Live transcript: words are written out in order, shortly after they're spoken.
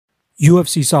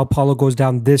UFC Sao Paulo goes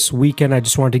down this weekend. I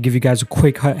just wanted to give you guys a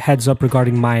quick heads up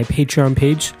regarding my Patreon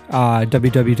page.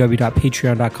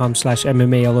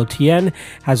 www.patreon.com/MMALOTN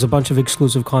has a bunch of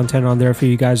exclusive content on there for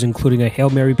you guys, including a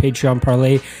Hail Mary Patreon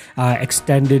parlay,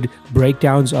 extended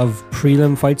breakdowns of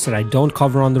prelim fights that I don't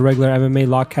cover on the regular MMA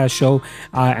Lockcast show,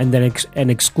 and then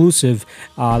an exclusive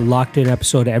locked-in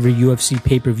episode every UFC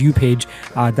pay-per-view page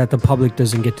that the public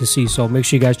doesn't get to see. So make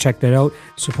sure you guys check that out.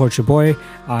 Support your boy,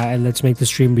 and let's make the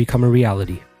stream become a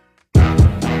reality.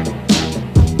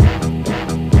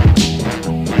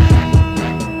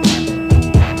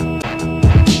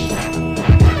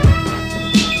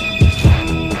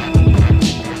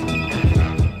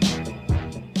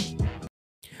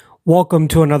 Welcome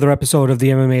to another episode of the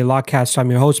MMA Lockcast. I'm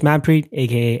your host, Manpreet,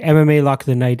 aka MMA Lock of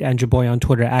the Night, and your boy on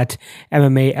Twitter at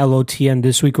MMALOTN.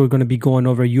 This week we're going to be going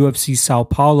over UFC Sao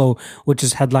Paulo, which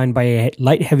is headlined by a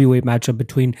light heavyweight matchup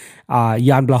between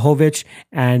Jan Blachowicz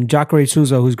and Jacare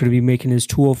Souza, who's going to be making his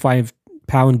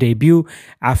 205-pound debut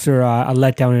after a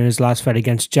letdown in his last fight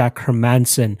against Jack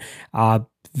Hermansson.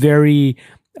 Very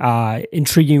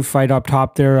intriguing fight up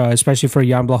top there, especially for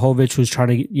Jan Blachowicz, who's trying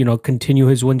to, continue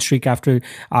his win streak after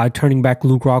turning back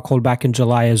Luke Rockhold back in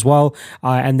July as well.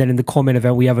 And then in the co-main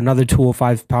event, we have another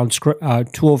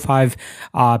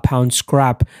 205-pound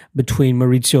scrap between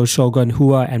Mauricio Shogun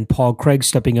Hua and Paul Craig,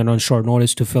 stepping in on short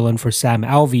notice to fill in for Sam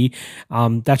Alvey.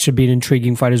 That should be an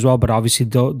intriguing fight as well, but obviously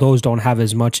those don't have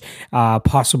as much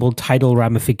possible title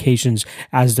ramifications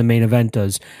as the main event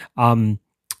does.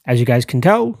 As you guys can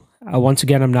tell, once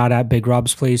again, I'm not at Big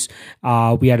Rob's place.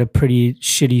 We had a pretty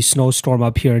shitty snowstorm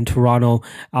up here in Toronto,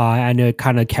 and it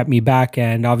kind of kept me back.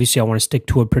 And obviously, I want to stick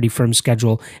to a pretty firm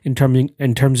schedule in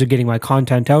terms of getting my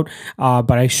content out.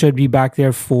 But I should be back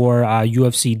there for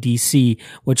UFC DC,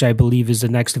 which I believe is the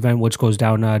next event, which goes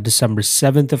down December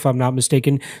 7th, if I'm not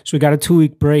mistaken. So we got a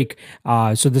 2-week break.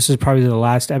 So this is probably the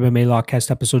last MMA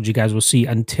Lockcast episode you guys will see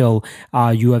until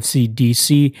UFC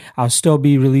DC. I'll still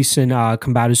be releasing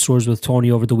Combative Tours with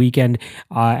Tony over the weekend.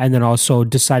 And then also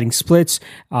deciding splits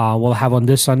we'll have on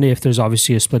this Sunday if there's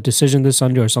obviously a split decision this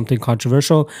Sunday or something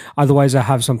controversial. Otherwise, I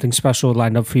have something special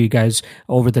lined up for you guys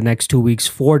over the next 2 weeks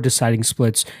for deciding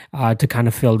splits to kind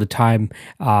of fill the time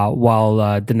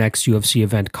while the next UFC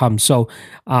event comes. So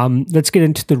let's get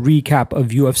into the recap of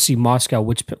UFC Moscow,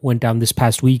 which went down this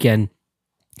past weekend.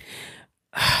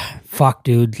 Fuck,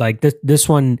 dude, like this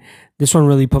one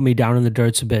really put me down in the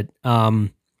dirts a bit.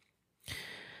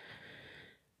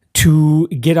 To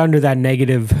get under that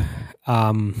negative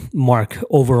mark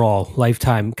overall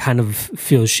lifetime kind of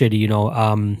feels shitty.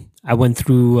 I went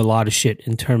through a lot of shit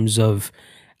in terms of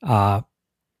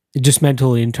just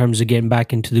mentally, in terms of getting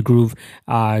back into the groove,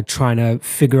 trying to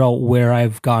figure out where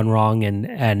I've gone wrong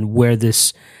and where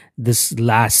this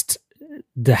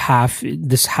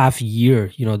half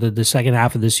year, the second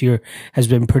half of this year has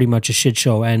been pretty much a shit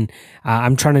show. And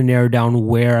I'm trying to narrow down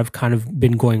where I've kind of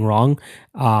been going wrong.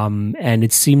 And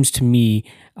it seems to me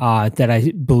that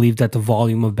I believe that the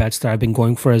volume of bets that I've been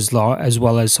going for as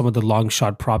well as some of the long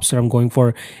shot props that I'm going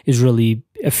for is really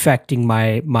affecting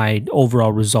my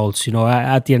overall results.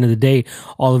 At the end of the day,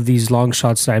 all of these long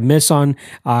shots that I miss on,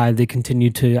 they continue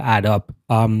to add up.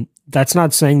 That's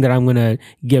not saying that I'm going to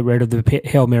get rid of the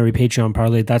Hail Mary Patreon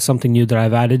parlay. That's something new that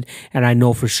I've added. And I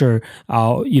know for sure,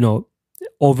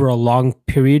 over a long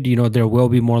period, there will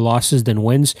be more losses than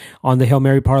wins on the Hail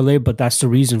Mary parlay, but that's the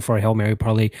reason for a Hail Mary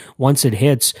parlay. Once it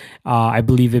hits, I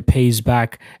believe it pays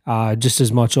back just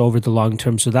as much over the long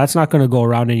term. So that's not going to go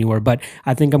around anywhere, but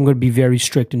I think I'm going to be very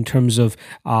strict in terms of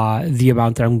the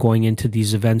amount that I'm going into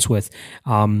these events with.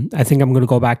 I think I'm going to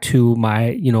go back to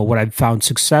my, what I've found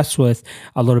success with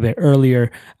a little bit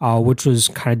earlier, which was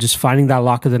kind of just finding that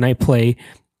lock of the night play,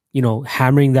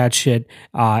 hammering that shit,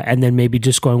 and then maybe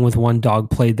just going with one dog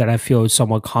play that I feel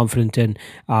somewhat confident in.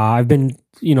 I've been,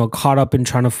 caught up in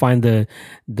trying to find the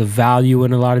value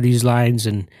in a lot of these lines,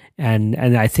 and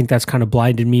I think that's kind of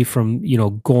blinded me from,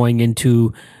 going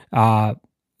into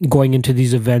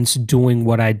these events doing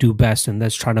what I do best, and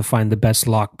that's trying to find the best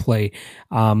lock play.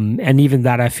 And even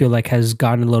that I feel like has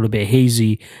gotten a little bit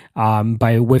hazy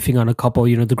by whiffing on a couple.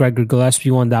 The Gregor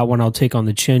Gillespie one, that one I'll take on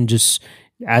the chin just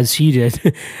as he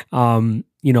did. And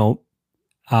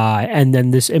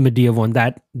then this Imadiyev one,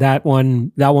 that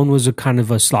one was a kind of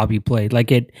a sloppy play.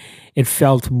 Like it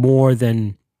felt more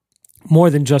than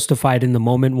more than justified in the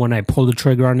moment when I pulled the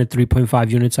trigger on it, 3.5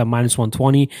 units at minus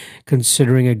 120,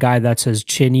 considering a guy that's as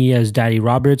chinny as Danny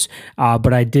Roberts.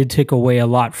 But I did take away a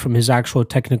lot from his actual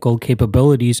technical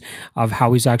capabilities of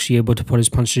how he's actually able to put his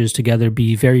punches together,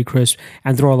 be very crisp,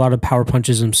 and throw a lot of power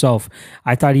punches himself.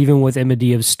 I thought even with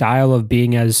Imadiev's style of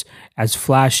being as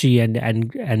flashy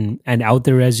and out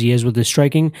there as he is with his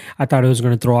striking, I thought it was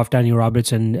going to throw off Danny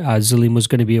Roberts, and Zaleem was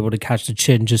going to be able to catch the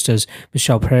chin just as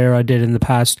Michel Pereira did in the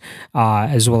past.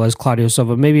 As well as Claudio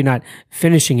Silva, maybe not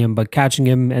finishing him, but catching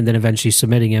him and then eventually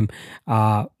submitting him.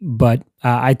 But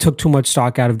I took too much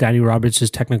stock out of Danny Roberts'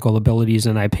 technical abilities,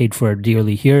 and I paid for it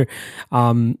dearly here.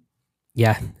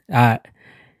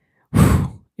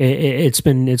 It's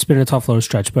been a tough little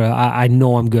stretch, but I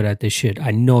know I'm good at this shit. I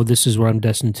know this is what I'm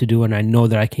destined to do, and I know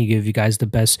that I can give you guys the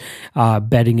best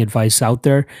betting advice out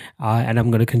there, and I'm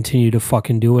going to continue to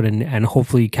fucking do it and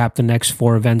hopefully cap the next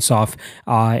 4 events off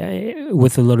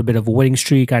with a little bit of a winning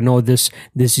streak. I know this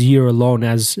year alone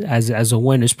as a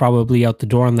win is probably out the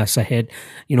door unless I hit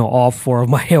all 4 of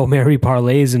my Hail Mary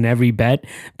parlays in every bet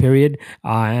period.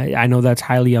 I know that's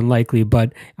highly unlikely,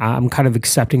 but I'm kind of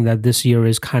accepting that this year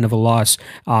is kind of a loss.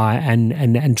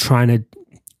 And trying to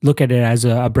look at it as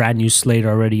a brand new slate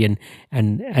already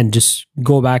and just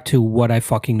go back to what I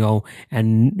fucking know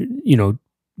and,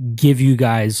 give you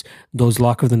guys those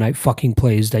lock of the night fucking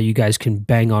plays that you guys can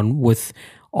bang on with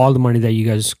all the money that you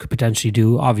guys could potentially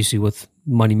do, obviously with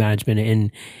money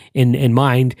management in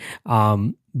mind.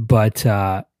 But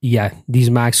these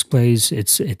max plays,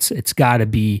 it's gotta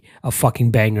be a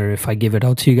fucking banger if I give it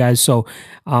out to you guys. So,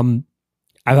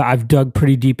 I've dug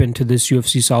pretty deep into this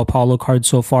UFC Sao Paulo card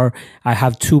so far. I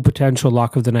have 2 potential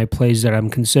lock of the night plays that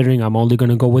I'm considering. I'm only going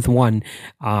to go with one,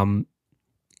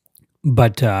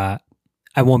 but I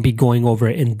won't be going over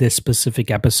it in this specific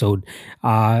episode.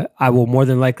 I will more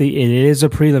than likely, it is a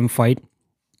prelim fight.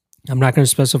 I'm not going to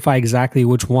specify exactly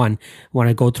which one when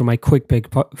I go through my quick pick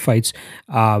fights,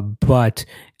 but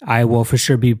I will for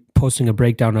sure be posting a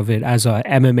breakdown of it as a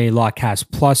MMA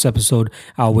Lawcast Plus episode,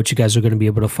 which you guys are going to be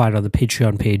able to find on the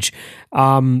Patreon page.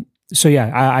 So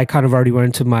yeah, I kind of already went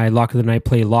into my lock of the night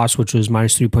play loss, which was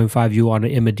minus 3.5 U on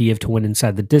Imadiev to win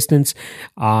inside the distance.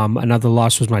 Another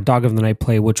loss was my dog of the night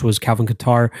play, which was Calvin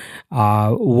Kattar,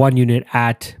 1 unit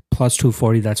at plus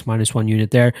 240. That's minus 1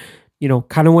 unit there.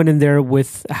 Kind of went in there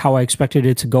with how I expected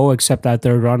it to go, except that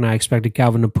third round, I expected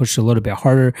Calvin to push a little bit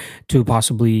harder to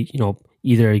possibly,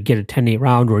 either get a 10-8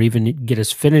 round or even get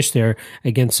us finished there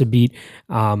against Zabit.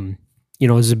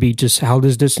 Zabit just held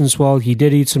his distance well. He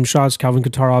did eat some shots. Calvin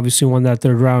Kattar obviously won that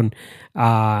third round.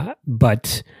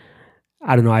 But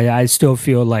I don't know. I still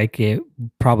feel like it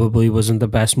probably wasn't the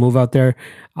best move out there.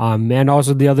 And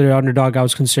also the other underdog I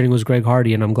was considering was Greg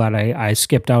Hardy, and I'm glad I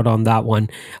skipped out on that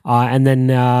one. And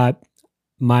then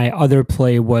my other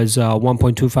play was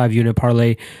 1.25 unit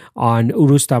parlay on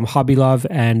Urustam Khabilov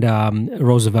and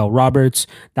Roosevelt Roberts.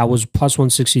 That was plus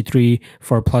 163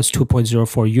 for plus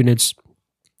 2.04 units.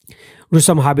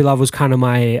 Rustam Khabilov was kind of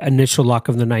my initial lock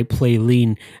of the night play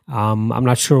lean. I'm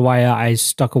not sure why I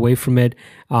stuck away from it.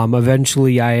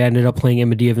 Eventually, I ended up playing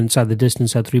Imadiev inside the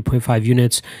distance at 3.5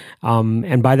 units.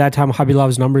 And by that time,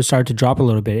 Khabilov's numbers started to drop a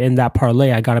little bit. In that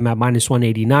parlay, I got him at minus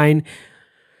 189.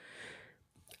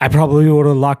 I probably would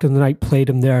have locked in the night, played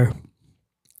him there.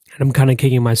 And I'm kind of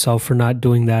kicking myself for not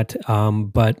doing that.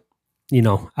 But,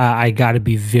 I got to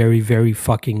be very, very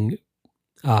fucking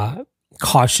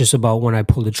cautious about when I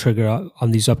pull the trigger on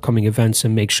these upcoming events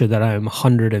and make sure that I'm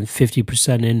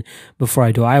 150% in before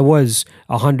I do. I was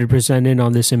 100% in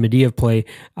on this Imadiev play,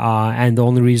 and the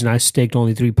only reason I staked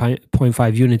only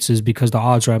 3.5 units is because the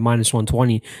odds are at minus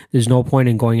 120. There's no point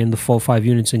in going in the full 5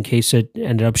 units in case it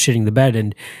ended up shitting the bed,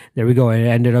 and there we go. It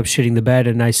ended up shitting the bed,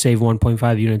 and I saved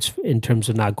 1.5 units in terms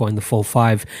of not going the full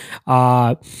 5.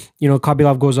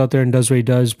 Khabilov goes out there and does what he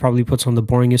does, probably puts on the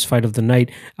boringest fight of the night,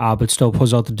 but still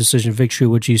pulls out the decision victory,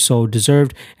 which he so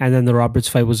deserved. And then the Roberts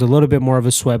fight was a little bit more of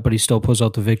a sweat, but he still pulls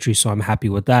out the victory, so I'm happy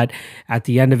with that. At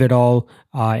the end of it all,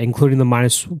 including the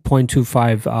minus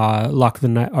 0.25 lock of the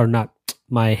night, or not,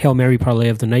 my Hail Mary parlay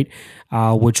of the night,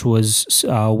 which was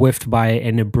whiffed by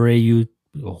an Abreu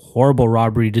horrible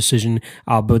robbery decision,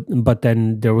 but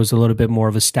then there was a little bit more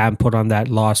of a stamp put on that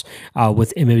loss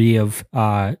with Imadiev,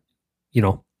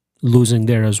 losing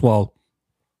there as well.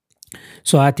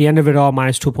 So at the end of it all,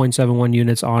 minus 2.71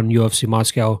 units on UFC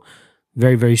Moscow,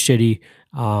 very, very shitty.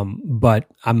 But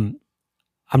I'm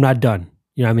not done.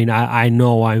 I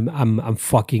know I'm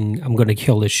going to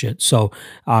kill this shit. So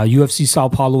UFC Sao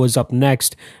Paulo is up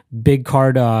next. big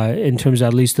card in terms of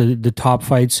at least the top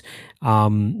fights.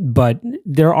 But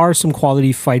there are some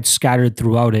quality fights scattered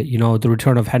throughout it. You know, the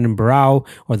return of Renan Barão,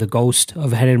 or the ghost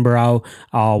of Renan Barão,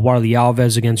 Warlley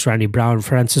Alves against Randy Brown,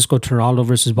 Francisco Trinaldo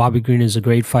versus Bobby Green is a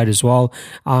great fight as well.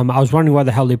 I was wondering why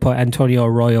the hell they put Antonio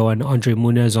Arroyo and Andre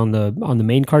Muniz on the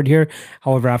main card here.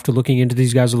 However, after looking into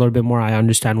these guys a little bit more, I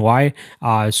understand why.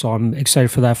 So I'm excited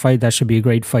for that fight. That should be a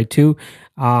great fight too.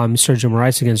 Sergio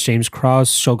Moraes against James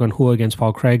Krause, Shogun Rua against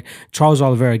Paul Craig, Charles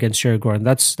Oliveira against Jared Gordon.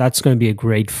 That's going to be a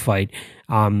great fight.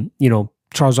 You know,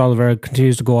 Charles Oliveira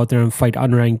continues to go out there and fight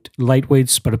unranked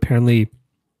lightweights, but apparently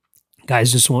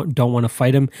guys just don't want to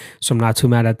fight him, so I'm not too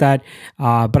mad at that.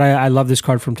 But I love this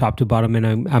card from top to bottom,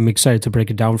 and I'm excited to break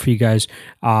it down for you guys.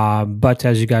 But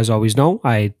as you guys always know,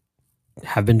 I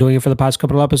have been doing it for the past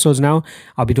couple of episodes now.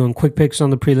 I'll be doing quick picks on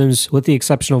the prelims, with the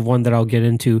exception of one that I'll get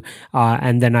into,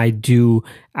 and then I do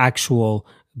actual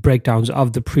breakdowns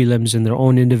of the prelims in their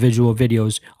own individual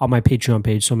videos on my Patreon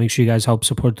page. So make sure you guys help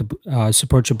support your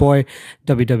boy,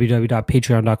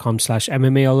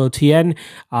 www.patreon.com/MMALOTN,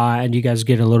 and you guys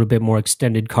get a little bit more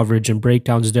extended coverage and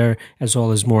breakdowns there, as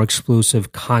well as more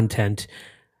exclusive content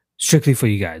strictly for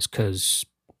you guys, because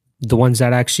the ones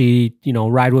that actually, you know,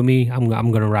 ride with me, I'm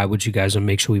going to ride with you guys and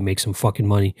make sure we make some fucking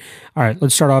money. All right,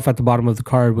 let's start off at the bottom of the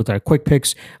card with our quick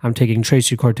picks. I'm taking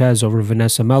Tracy Cortez over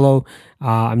Vanessa Melo.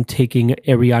 I'm taking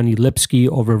Ariane Lipski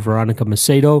over Veronica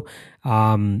Macedo.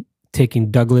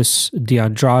 Taking Douglas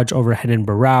D'Andrade over Renan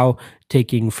Barão.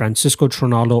 Taking Francisco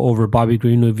Trinaldo over Bobby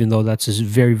Green, even though that's a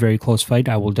very, very close fight.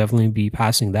 I will definitely be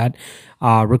passing that.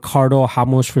 Ricardo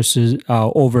Ramos versus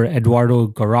over Eduardo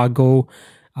Garago.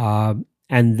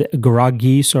 And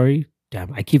Garagi, sorry.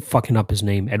 Damn, I keep fucking up his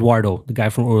name. Eduardo, the guy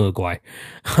from Uruguay.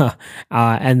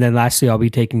 And then lastly, I'll be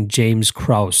taking James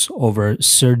Krause over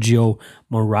Sergio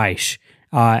Moraes.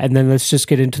 And then let's just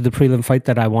get into the prelim fight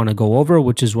that I want to go over,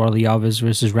 which is Warlley Alves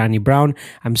versus Randy Brown.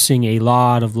 I'm seeing a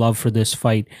lot of love for this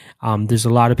fight. There's a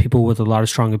lot of people with a lot of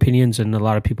strong opinions and a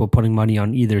lot of people putting money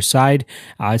on either side.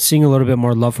 Seeing a little bit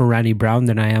more love for Randy Brown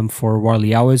than I am for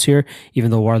Warlley Alves here,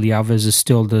 even though Warlley Alves is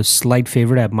still the slight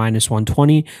favorite at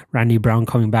 -120. Randy Brown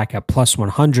coming back at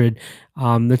 +100.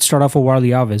 Let's start off with Warlley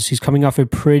Alves. He's coming off a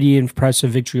pretty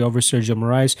impressive victory over Sergio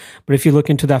Moraes, but if you look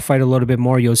into that fight a little bit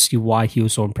more, you'll see why he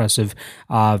was so impressive.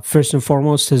 First and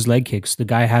foremost, his leg kicks. The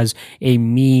guy has a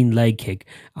mean leg kick.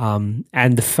 And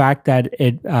the fact that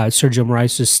Sergio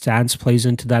Moraes' stance plays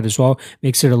into that as well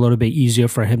makes it a little bit easier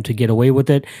for him to get away with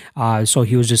it. So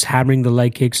he was just hammering the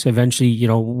leg kicks. Eventually, you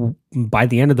know, by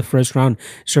the end of the first round,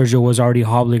 Sergio was already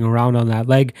hobbling around on that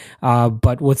leg.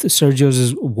 But with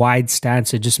Sergio's wide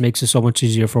stance, it just makes it so much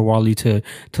easier for Warlley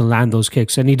to land those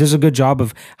kicks. And he does a good job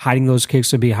of hiding those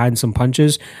kicks behind some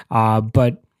punches.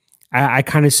 But I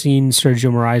kind of seen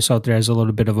Sergio Moraes out there as a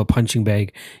little bit of a punching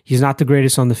bag. He's not the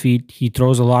greatest on the feet. He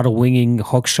throws a lot of winging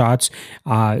hook shots,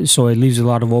 so it leaves a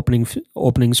lot of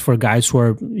openings for guys who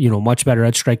are, you know, much better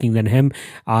at striking than him.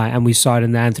 And we saw it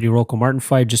in the Anthony Rocco Martin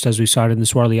fight, just as we saw it in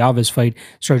this Warlley Alves fight.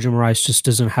 Sergio Moraes just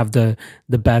doesn't have the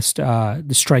best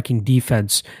the striking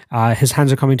defense. His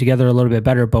hands are coming together a little bit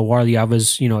better, but Warlley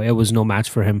Alves, you know, it was no match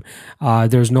for him.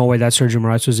 There's no way that Sergio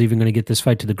Moraes was even going to get this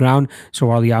fight to the ground. So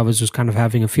Warlley Alves was kind of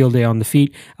having a field day on the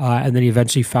feet, and then he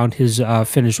eventually found his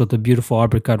finish with a beautiful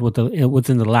uppercut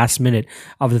within the last minute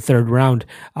of the third round.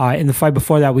 In the fight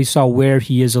before that, we saw where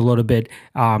he is a little bit,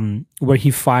 where he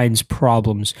finds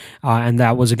problems, and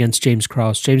that was against James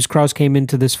Krause. James Krause came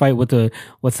into this fight with a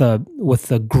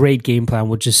great game plan,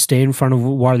 which is stay in front of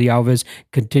Warlley Alves,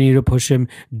 continue to push him,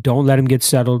 don't let him get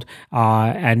settled,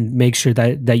 and make sure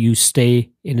that you stay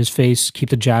in his face, keep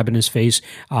the jab in his face,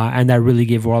 and that really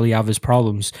gave Warlley Alves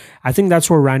problems. I think that's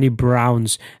where Randy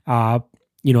Brown's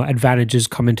advantages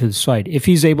come into this fight. If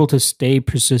he's able to stay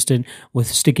persistent with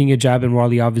sticking a jab in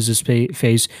Warlley Alves'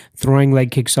 face, throwing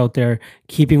leg kicks out there,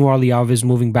 keeping Warlley Alves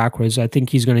moving backwards, I think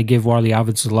he's going to give Warlley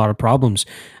Alves a lot of problems.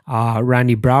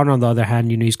 Randy Brown, on the other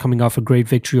hand, he's coming off a great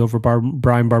victory over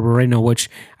Brian Barberena, which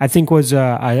I think was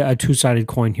a two-sided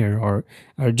coin here, or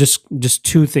just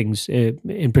two things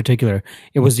in particular.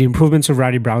 It was the improvements of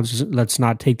Randy Brown. Let's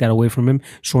not take that away from him,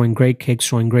 showing great kicks,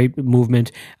 showing great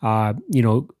movement,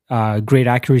 great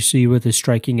accuracy with his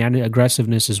striking and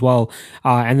aggressiveness as well.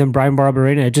 And then Brian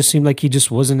Barberena, it just seemed like he just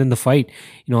wasn't in the fight.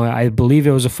 I believe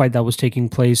it was a fight that was taking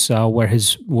place where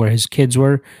his kids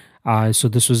were. So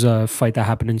this was a fight that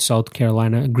happened in South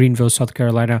Carolina, Greenville, South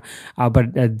Carolina.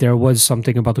 But there was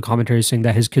something about the commentary saying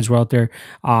that his kids were out there.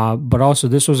 But also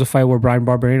this was a fight where Brian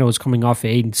Barberena was coming off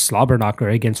a slobber knocker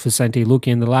against Vicente Luque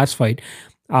in the last fight.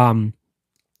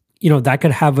 That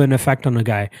could have an effect on a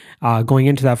guy going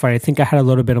into that fight. I think I had a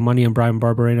little bit of money on Brian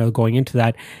Barberena going into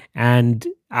that. And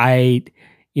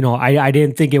I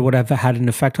didn't think it would have had an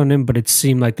effect on him, but it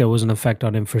seemed like there was an effect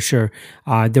on him for sure.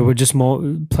 There were just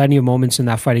plenty of moments in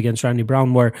that fight against Randy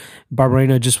Brown where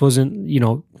Barberena just wasn't,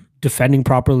 defending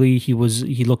properly. He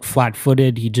looked flat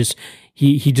footed. He just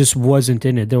wasn't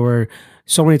in it. There were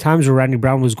so many times where Randy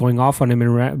Brown was going off on him,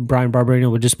 and Brian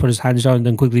Barberena would just put his hands down and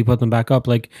then quickly put them back up.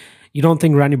 Like, you don't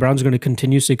think Randy Brown's going to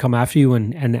continuously come after you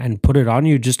and put it on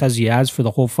you just as he has for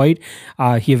the whole fight.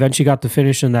 He eventually got the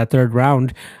finish in that third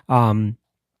round.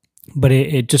 But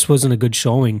it just wasn't a good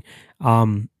showing.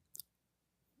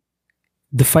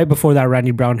 The fight before that,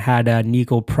 Randy Brown had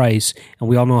Nico Price, and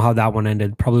we all know how that one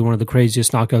ended. Probably one of the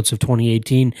craziest knockouts of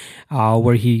 2018,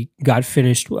 where he got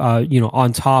finished,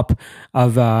 on top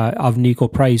of Nico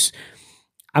Price.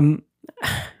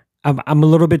 I'm a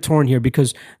little bit torn here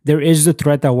because there is the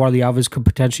threat that Warlley Alves could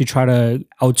potentially try to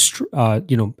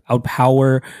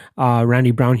outpower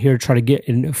Randy Brown here, try to get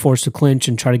and force the clinch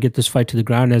and try to get this fight to the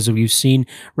ground. As we've seen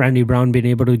Randy Brown being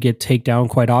able to get takedown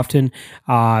quite often.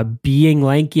 Being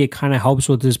lanky, it kind of helps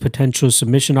with his potential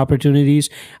submission opportunities,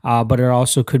 but it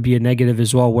also could be a negative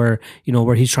as well, where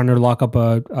he's trying to lock up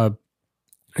a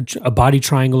body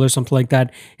triangle or something like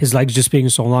that. His legs just being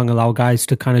so long allow guys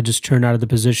to kind of just turn out of the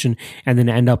position and then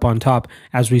end up on top,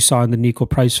 as we saw in the Nico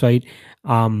Price fight.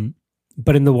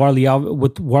 But in the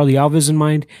with Warlley Alves in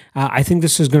mind, I think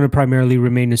this is going to primarily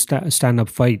remain a stand-up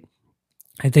fight.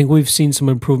 I think we've seen some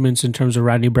improvements in terms of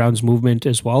Randy Brown's movement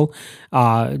as well.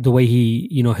 The way he,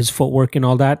 his footwork and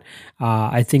all that.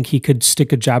 I think he could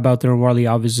stick a jab out there in Warlley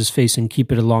Alves' face and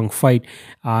keep it a long fight.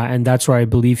 And that's where I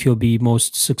believe he'll be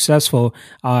most successful,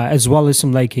 as well as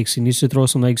some leg kicks. He needs to throw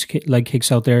some leg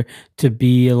kicks out there to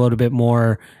be a little bit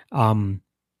more, to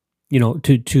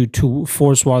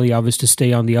force Warlley Alves to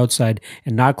stay on the outside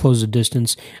and not close the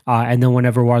distance. And then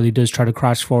whenever Warlley does try to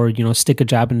crash forward, stick a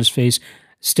jab in his face,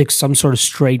 stick some sort of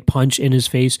straight punch in his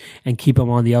face and keep him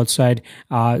on the outside.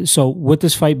 So with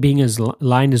this fight being as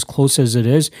lined as close as it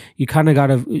is, you kind of got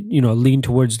to, lean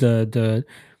towards the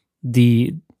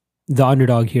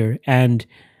underdog here and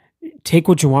take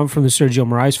what you want from the Sergio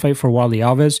Moraes fight for Warlley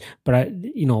Alves. But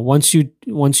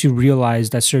once you realize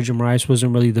that Sergio Moraes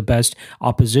wasn't really the best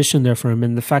opposition there for him,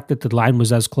 and the fact that the line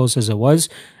was as close as it was,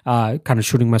 kind of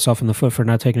shooting myself in the foot for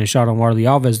not taking a shot on Warlley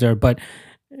Alves there, but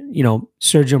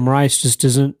Sergio Moraes just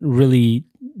doesn't really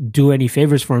do any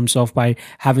favors for himself by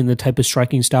having the type of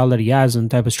striking style that he has and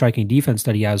the type of striking defense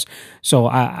that he has. So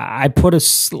I put a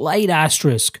slight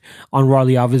asterisk on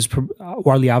Warlley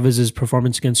Alves'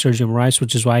 performance against Sergio Moraes,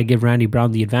 which is why I give Randy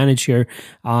Brown the advantage here.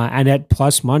 And at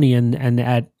plus money and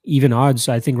at even odds,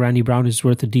 I think Randy Brown is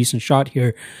worth a decent shot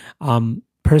here.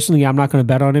 Personally, I'm not going to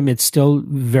bet on him. It's still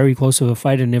very close of a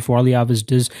fight, and if Warlley Alves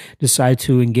does decide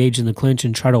to engage in the clinch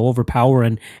and try to overpower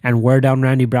and wear down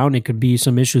Randy Brown, it could be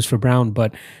some issues for Brown.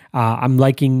 But I'm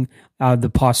liking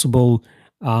the possible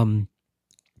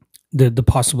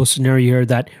scenario here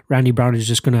that Randy Brown is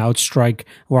just going to outstrike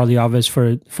Warlley Alves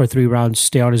for 3 rounds,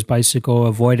 stay on his bicycle,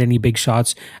 avoid any big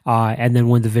shots, and then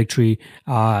win the victory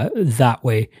that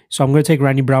way. So I'm going to take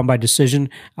Randy Brown by decision.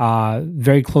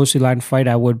 Very closely lined fight.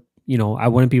 I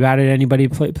wouldn't be mad at anybody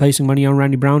placing money on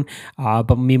Randy Brown,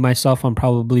 but me, myself, I'm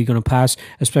probably going to pass,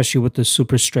 especially with the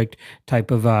super strict type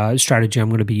of strategy I'm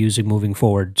going to be using moving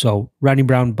forward. So Randy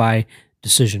Brown by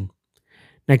decision.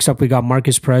 Next up, we got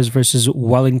Marcus Perez versus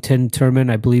Wellington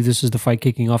Turman. I believe this is the fight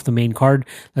kicking off the main card.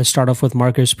 Let's start off with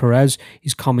Marcus Perez.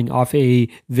 He's coming off a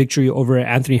victory over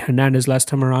Anthony Hernandez last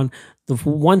time around. The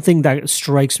one thing that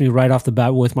strikes me right off the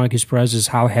bat with Marcus Perez is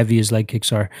how heavy his leg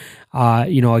kicks are.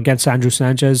 Against Andrew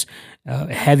Sanchez,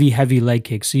 heavy leg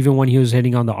kicks. Even when he was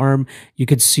hitting on the arm, you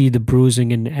could see the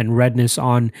bruising and redness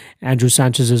on Andrew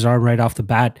Sanchez's arm right off the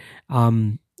bat.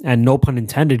 And no pun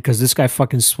intended, because this guy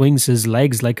fucking swings his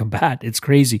legs like a bat. It's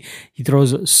crazy. He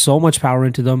throws so much power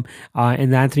into them.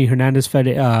 In the Anthony Hernandez fight,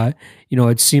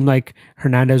 it seemed like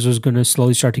Hernandez was going to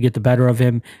slowly start to get the better of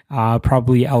him,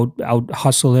 probably out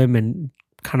hustle him and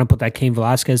kind of put that Cain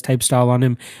Velasquez type style on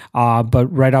him. But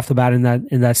right off the bat in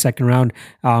that second round,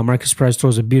 Marcus Perez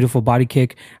throws a beautiful body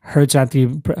kick, hurts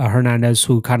Anthony Hernandez,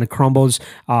 who kind of crumbles.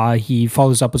 He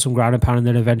follows up with some ground and pound and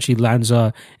then eventually lands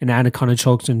an anaconda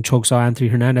chokes out Anthony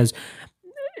Hernandez.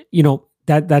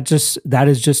 That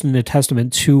is just a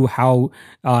testament to how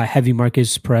heavy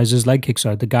Marcus Perez's leg kicks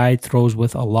are. The guy throws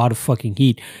with a lot of fucking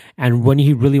heat, and when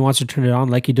he really wants to turn it on,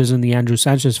 like he does in the Andrew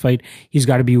Sanchez fight, he's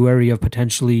got to be wary of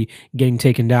potentially getting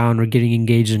taken down or getting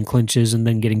engaged in clinches and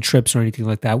then getting trips or anything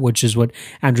like that, which is what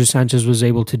Andrew Sanchez was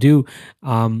able to do.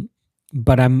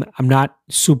 But I'm not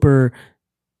super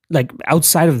like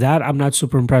outside of that, I'm not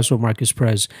super impressed with Marcus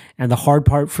Perez. And the hard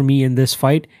part for me in this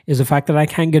fight is the fact that I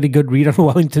can't get a good read on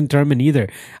Wellington Turman either.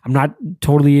 I'm not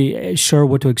totally sure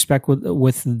what to expect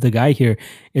with the guy here.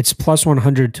 It's plus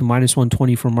 100 to minus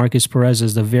 120 for Marcus Perez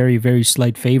as the very, very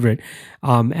slight favorite.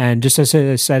 And just as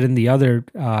I said in the other,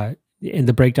 in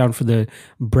the breakdown for the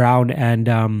Brown and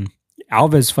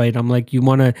Alves fight, I'm like, you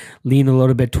want to lean a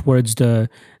little bit towards the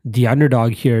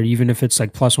underdog here, even if it's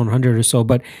like plus 100 or so.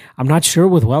 But I'm not sure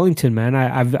with Wellington, man.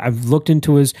 I've looked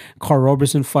into his Carl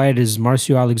Roberson fight, his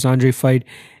Marcio Alexandre fight.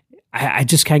 I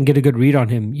just can't get a good read on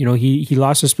him. You know, he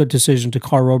lost a split decision to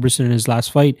Carl Roberson in his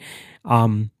last fight.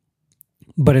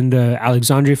 But in the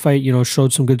Alexandre fight, you know,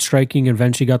 showed some good striking.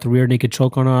 Eventually got the rear naked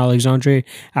choke on Alexandre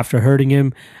after hurting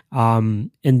him. In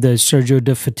the Sergio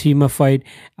de Fatima fight,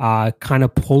 kind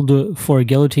of pulled for a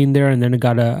guillotine there, and then it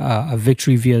got a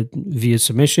victory via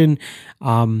submission.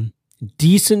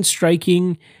 Decent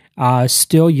striking,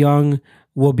 still young.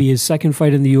 Will be his second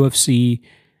fight in the UFC.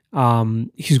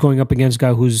 He's going up against a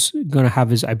guy who's going to have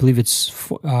his, I believe it's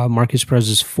Marcus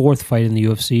Perez's fourth fight in the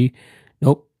UFC.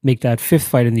 Nope. Make that fifth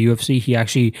fight in the UFC. He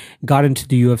actually got into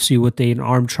the UFC with an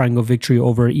arm triangle victory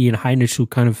over Ian Heinisch, who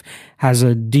kind of has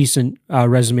a decent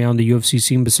resume on the UFC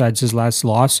scene besides his last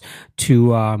loss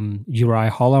to Uriah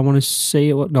Hall, I want to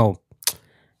say. No,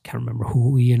 can't remember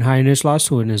who Ian Heinisch lost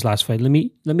to in his last fight. Let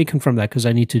me confirm that because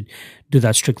I need to do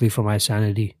that strictly for my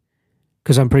sanity.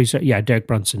 Because I'm pretty sure, yeah, Derek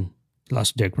Brunson.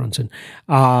 Lost Derek Brunson.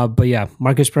 But yeah,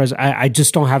 Marcus Perez, I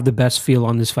just don't have the best feel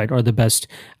on this fight or the best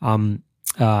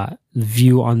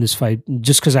view on this fight,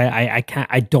 just because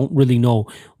I don't really know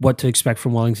what to expect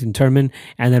from Wellington Turman.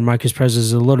 And then Marcus Perez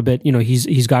is a little bit, you know,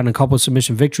 he's gotten a couple of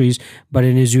submission victories, but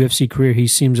in his UFC career he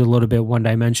seems a little bit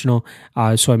one-dimensional,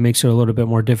 so it makes it a little bit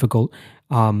more difficult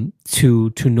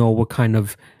to know what kind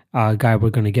of guy we're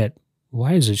going to get.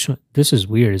 Why is it this is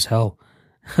weird as hell.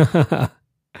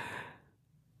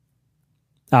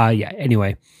 Yeah,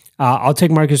 anyway, I'll take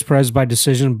Marcus Perez by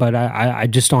decision, but I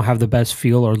just don't have the best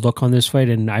feel or look on this fight,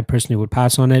 and I personally would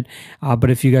pass on it. But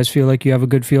if you guys feel like you have a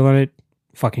good feel on it,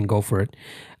 fucking go for it.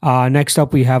 Next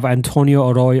up, we have Antonio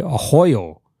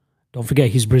Arroyo. Don't forget,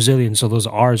 he's Brazilian, so those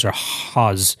R's are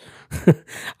Ha's.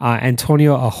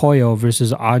 Antonio Arroyo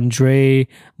versus Andre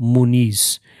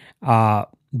Muniz.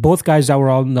 Both guys that were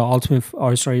on the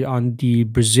on the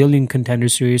Brazilian Contender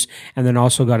Series, and then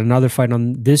also got another fight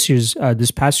on this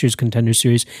past year's Contender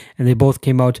Series, and they both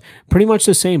came out pretty much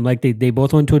the same. Like they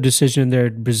both went to a decision in their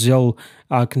Brazil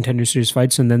Contender Series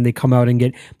fights, and then they come out and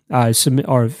get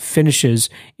finishes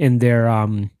in their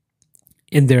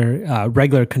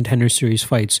regular Contender Series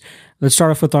fights. Let's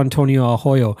start off with Antonio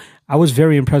Arroyo. I was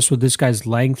very impressed with this guy's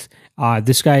length.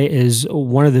 This guy is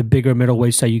one of the bigger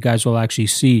middleweights that you guys will actually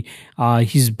see.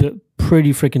 He's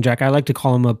pretty freaking jacked. I like to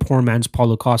call him a poor man's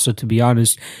Paulo Costa, to be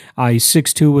honest. He's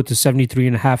 6'2" with the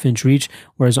 73.5-inch reach,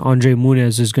 whereas Andre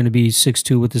Muniz is going to be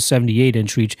 6'2" with the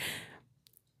 78-inch reach.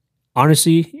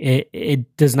 Honestly,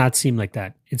 it does not seem like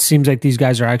that. It seems like these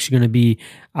guys are actually going to be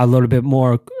a little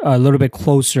bit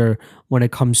closer when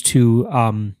it comes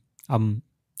to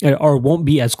or won't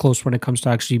be as close when it comes to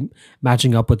actually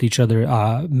matching up with each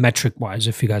other metric wise,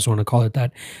 if you guys want to call it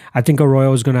that. I think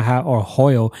Hoyo is going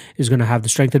to have the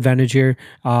strength advantage here.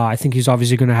 I think he's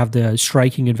obviously going to have the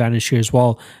striking advantage here as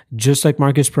well. Just like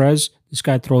Marcus Perez, this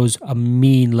guy throws a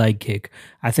mean leg kick.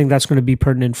 I think that's going to be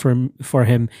pertinent for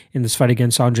him in this fight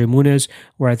against Andre Muniz,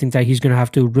 where I think that he's going to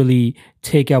have to really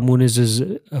take out Muniz's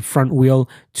front wheel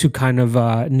to kind of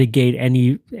negate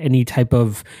any type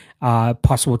of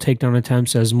possible takedown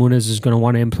attempts, as Muniz is going to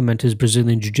want to implement his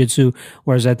Brazilian Jiu-Jitsu,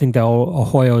 whereas I think that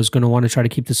Hoyo is going to want to try to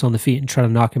keep this on the feet and try to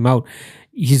knock him out.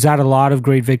 He's had a lot of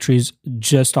great victories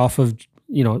just off of,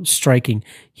 you know, striking.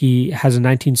 He has a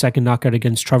 19-second knockout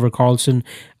against Trevor Carlson.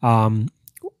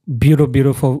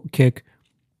 Beautiful kick.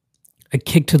 A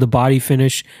kick to the body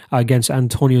finish against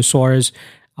Antonio Soares.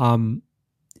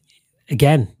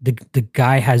 Again, the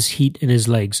guy has heat in his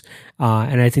legs,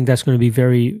 and I think that's going to be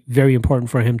very, very important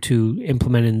for him to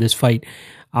implement in this fight.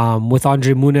 With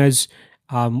Andre Muniz,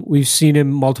 we've seen him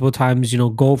multiple times, you know,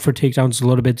 go for takedowns a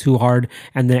little bit too hard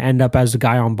and then end up as the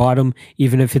guy on bottom,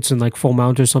 even if it's in like full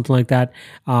mount or something like that.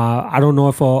 I don't know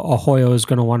if Hoyo is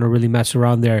going to want to really mess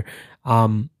around there.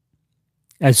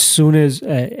 as soon as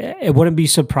it wouldn't be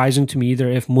surprising to me either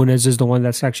if Muniz is the one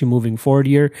that's actually moving forward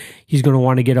here. He's going to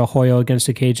want to get Ahoyo against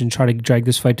the cage and try to drag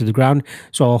this fight to the ground.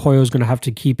 So Ahoyo is going to have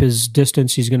to keep his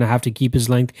distance. He's going to have to keep his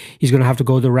length. He's going to have to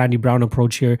go the Randy Brown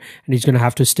approach here, and he's going to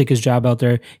have to stick his jab out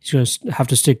there. He's going to have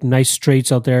to stick nice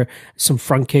straights out there, some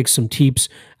front kicks, some teeps.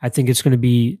 I think it's going to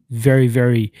be very,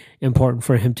 very important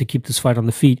for him to keep this fight on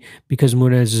the feet because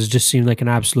Muniz has just seemed like an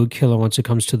absolute killer once it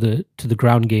comes to the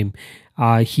ground game.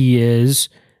 He is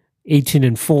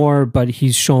 18-4, but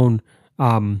he's shown,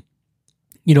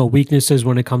 weaknesses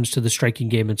when it comes to the striking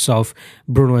game itself.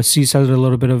 Bruno Assis has a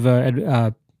little bit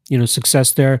of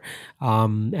success there.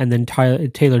 And then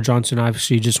Taylor Johnson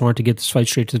obviously just wanted to get this fight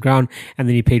straight to the ground, and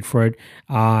then he paid for it,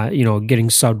 getting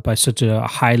subbed by such a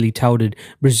highly touted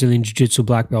Brazilian Jiu-Jitsu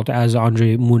black belt as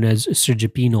Andre Muniz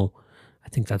Sergipino. I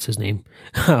think that's his name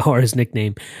or his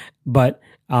nickname. But,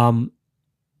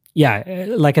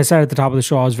 like I said at the top of the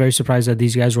show, I was very surprised that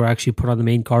these guys were actually put on the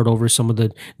main card over some of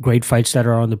the great fights that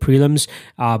are on the prelims.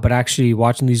 But actually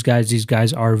watching these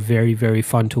guys are very, very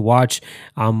fun to watch.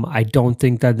 I don't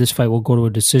think that this fight will go to a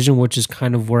decision, which is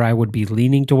kind of where I would be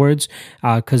leaning towards.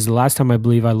 Because the last time I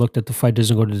believe I looked at the fight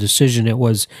doesn't go to decision, it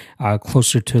was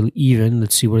closer to even.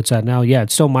 Let's see where it's at now. Yeah,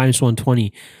 it's still minus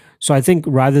 120. So I think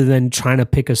rather than trying to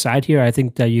pick a side here, I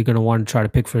think that you're going to want to try to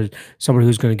pick for somebody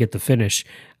who's going to get the finish.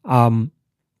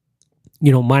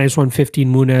 Minus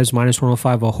 115 Muniz, minus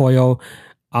 105 Ahoyo,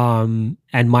 and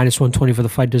minus 120 for the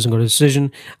fight doesn't go to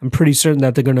decision. I'm pretty certain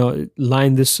that they're going to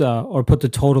line this or put the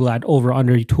total at over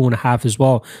under 2.5 as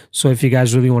well. So if you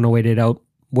guys really want to wait it out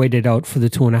for the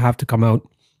 2.5 to come out.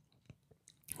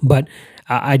 But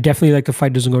I definitely like the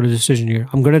fight doesn't go to decision here.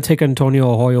 I'm going to take Antonio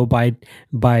Ahoyo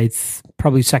by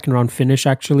probably second round finish,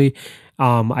 actually.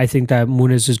 I think that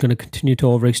Muniz is going to continue to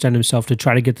overextend himself to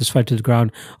try to get this fight to the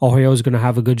ground. Ahoyo is going to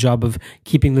have a good job of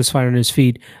keeping this fight on his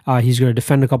feet. He's going to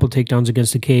defend a couple takedowns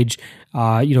against the cage,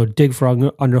 dig for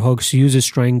underhooks, use his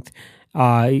strength,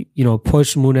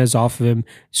 push Muniz off of him,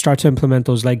 start to implement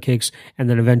those leg kicks, and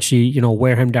then eventually,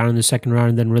 wear him down in the second round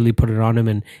and then really put it on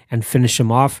him and finish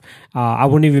him off. I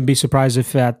wouldn't even be surprised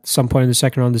if at some point in the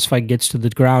second round this fight gets to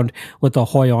the ground with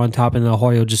Ahoyo on top and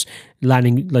Ahoyo just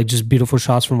landing like just beautiful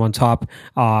shots from on top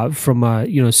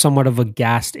from somewhat of a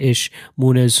gassed-ish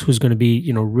Muniz who's going to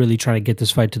be really trying to get this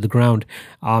fight to the ground.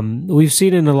 We've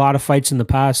seen in a lot of fights in the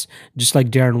past, just like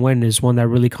Darren Wynn is one that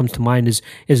really comes to mind,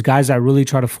 is guys that really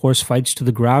try to force fights to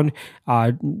the ground.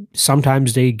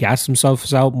 Sometimes they gas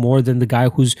themselves out more than the guy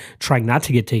who's trying not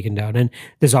to get taken down. And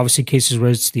there's obviously cases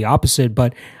where it's the opposite,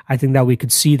 but I think that we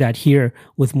could see that here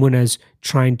with Muniz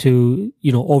trying to,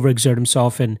 overexert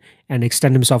himself and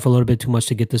extend himself a little bit too much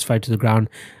to get this fight to the ground,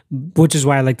 which is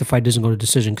why I like the fight doesn't go to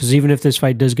decision. Because even if this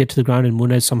fight does get to the ground and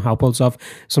Muniz somehow pulls off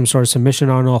some sort of submission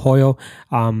on Ahoyo,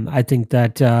 I think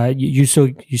that you're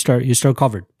still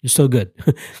covered. You're still good.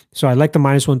 So I like the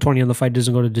minus 120 on the fight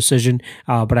doesn't go to decision,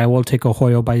 but I will take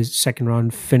Ahoyo by second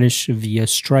round finish via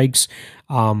strikes,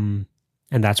 and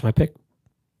that's my pick.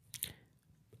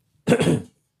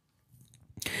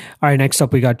 All right, next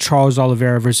up we got Charles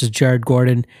Oliveira versus Jared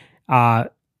Gordon.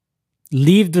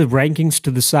 Leave the rankings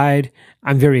to the side.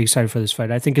 I'm very excited for this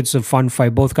fight. I think it's a fun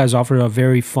fight. Both guys offer a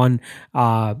very fun,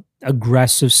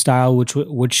 aggressive style,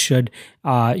 which should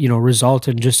result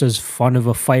in just as fun of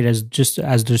a fight as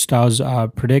their styles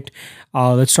predict.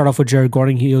 Let's start off with Jared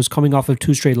Gordon. He was coming off of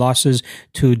 2 straight losses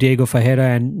to Diego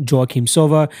Ferreira and Joaquim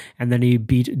Silva, and then he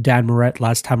beat Dan Moret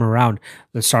last time around.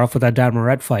 Let's start off with that Dan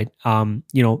Moret fight.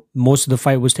 Most of the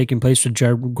fight was taking place with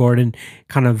Jared Gordon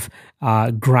kind of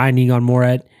grinding on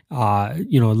Moret,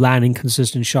 landing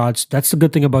consistent shots. That's the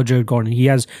good thing about Jared Gordon. He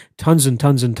has tons and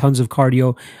tons and tons of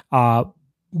cardio,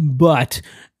 but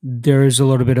there is a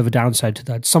little bit of a downside to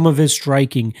that. Some of his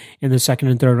striking in the second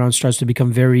and third round starts to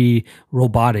become very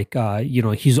robotic.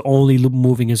 He's only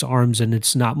moving his arms and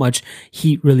it's not much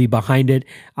heat really behind it.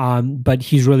 But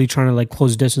he's really trying to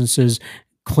close distances,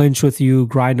 clinch with you,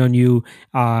 grind on you,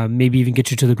 maybe even get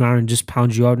you to the ground and just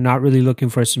pound you out. Not really looking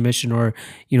for a submission or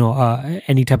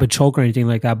any type of choke or anything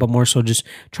like that, but more so just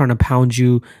trying to pound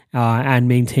you and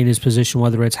maintain his position,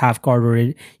 whether it's half guard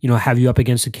or have you up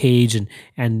against the cage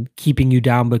and keeping you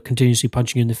down, but continuously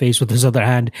punching you in the face with his other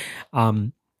hand.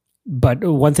 But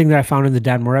one thing that I found in the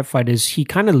Dan Moret fight is he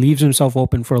kind of leaves himself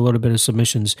open for a little bit of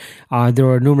submissions. There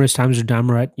were numerous times where Dan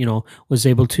Moret, was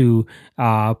able to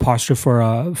posture for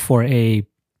an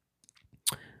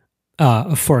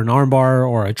armbar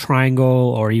or a triangle,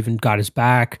 or even got his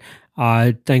back.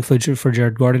 Thankfully for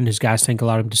Jared Gordon, his gas tank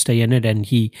allowed him to stay in it, and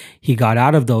he got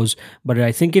out of those. But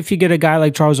I think if you get a guy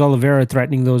like Charles Oliveira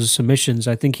threatening those submissions,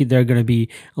 I think they're going to be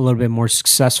a little bit more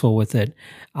successful with it.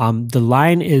 The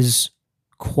line is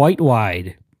quite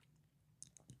wide.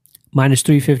 Minus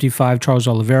 355, Charles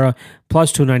Oliveira,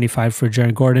 plus 295 for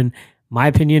Jared Gordon. My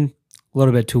opinion, a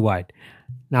little bit too wide.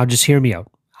 Now, just hear me out.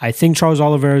 I think Charles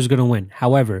Oliveira is going to win.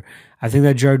 However, I think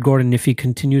that Jared Gordon, if he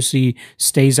continuously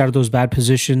stays out of those bad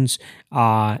positions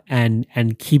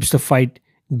and keeps the fight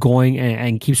going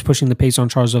and keeps pushing the pace on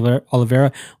Charles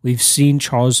Oliveira, we've seen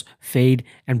Charles fade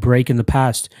and break in the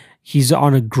past. He's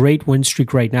on a great win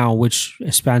streak right now, which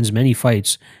spans many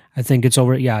fights. I think it's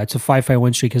over. Yeah, it's a 5-fight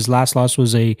win streak. His last loss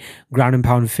was a ground and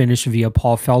pound finish via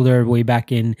Paul Felder way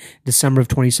back in December of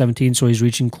 2017. So he's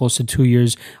reaching close to 2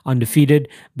 years undefeated.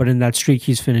 But in that streak,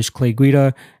 he's finished Clay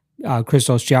Guida,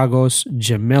 Christos Giagos,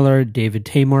 Jim Miller, David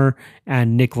Tamor,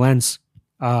 and Nick Lentz.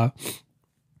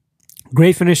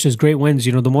 Great finishes, great wins.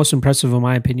 The most impressive, in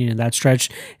my opinion, in that stretch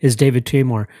is David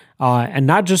Tamor. And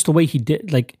not just the way he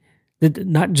did,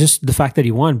 not just the fact that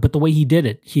he won, but the way he did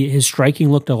it. His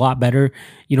striking looked a lot better.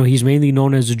 He's mainly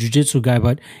known as a jiu-jitsu guy,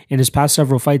 but in his past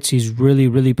several fights, he's really,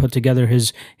 really put together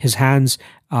his hands.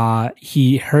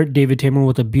 He hurt David Tamor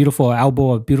with a beautiful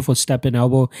elbow, a beautiful step-in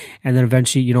elbow, and then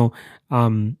eventually,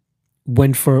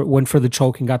 went for the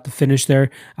choke and got the finish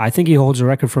there. I think he holds a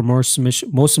record for most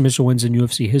submission wins in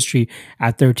UFC history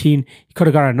at 13. He could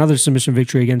have got another submission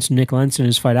victory against Nick Lentz in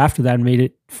his fight after that and made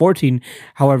it 14.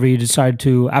 However, he decided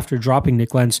to, after dropping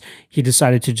Nick Lentz, he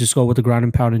decided to just go with the ground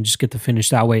and pound and just get the finish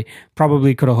that way.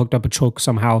 Probably could have hooked up a choke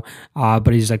somehow,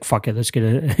 but he's like, fuck it, let's get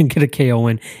a KO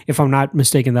win. If I'm not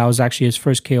mistaken, that was actually his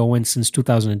first KO win since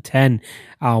 2010,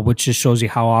 which just shows you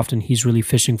how often he's really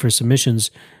fishing for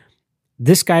submissions.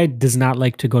 This guy does not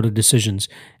like to go to decisions.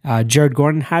 Jared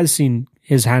Gordon has seen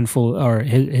his handful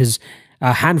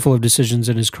of decisions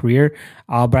in his career,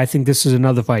 but I think this is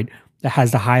another fight that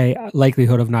has the high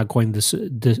likelihood of not going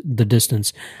the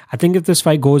distance. I think if this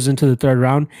fight goes into the third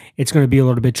round, it's going to be a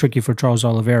little bit tricky for Charles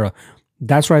Oliveira.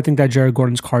 That's where I think that Jared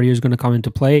Gordon's cardio is going to come into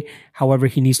play. However,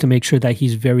 he needs to make sure that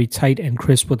he's very tight and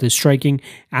crisp with his striking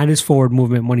and his forward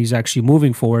movement when he's actually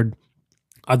moving forward.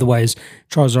 Otherwise,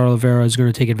 Charles Oliveira is going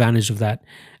to take advantage of that.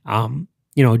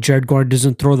 Jared Gordon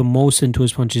doesn't throw the most into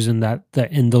his punches in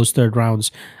those third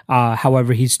rounds.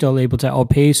 However, he's still able to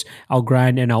outpace,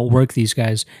 outgrind, and outwork these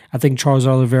guys. I think Charles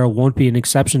Oliveira won't be an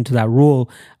exception to that rule.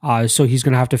 So he's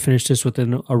going to have to finish this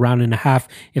within a round and a half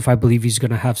if I believe he's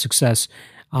going to have success.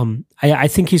 I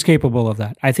think he's capable of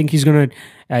that. I think he's going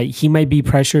to, he might be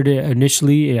pressured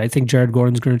initially. I think Jared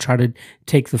Gordon's going to try to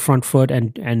take the front foot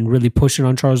and really push it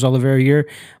on Charles Oliveira here.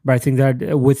 But I think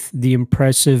that with the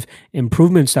impressive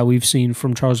improvements that we've seen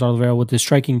from Charles Oliveira with his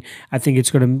striking, I think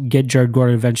it's going to get Jared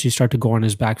Gordon eventually start to go on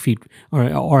his back feet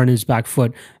or on his back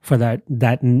foot for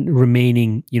that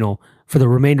remaining, for the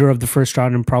remainder of the first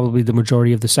round and probably the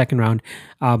majority of the second round.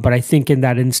 But I think in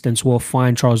that instance, we'll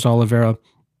find Charles Oliveira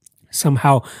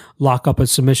somehow lock up a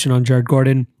submission on Jared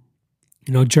Gordon.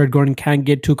 Jared Gordon can't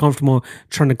get too comfortable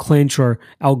trying to clinch or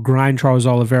outgrind Charles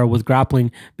Oliveira with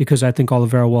grappling, because I think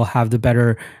Oliveira will have the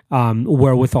better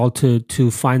wherewithal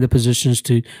to find the positions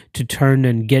to turn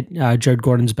and get Jared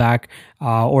Gordon's back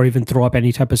or even throw up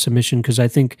any type of submission, because I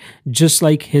think just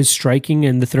like his striking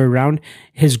in the third round,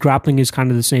 his grappling is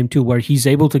kind of the same too, where he's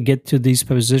able to get to these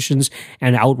positions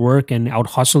and outwork and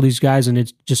out-hustle these guys, and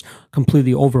it's just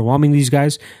completely overwhelming these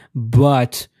guys.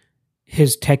 But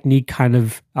his technique kind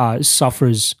of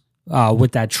suffers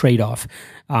with that trade-off.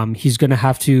 He's going to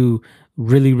have to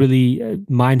really, really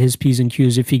mind his P's and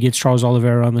Q's if he gets Charles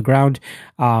Oliveira on the ground.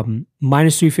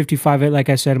 Minus 355, like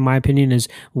I said, in my opinion, is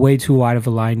way too wide of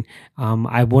a line.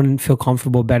 I wouldn't feel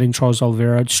comfortable betting Charles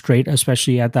Oliveira straight,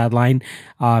 especially at that line.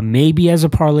 Maybe as a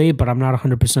parlay, but I'm not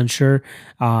 100% sure.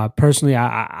 Personally,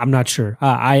 I'm not sure.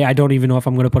 I don't even know if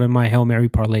I'm going to put in my Hail Mary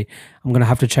parlay. I'm going to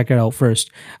have to check it out first.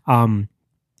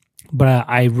 But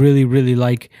I really, really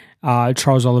like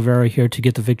Charles Oliveira here to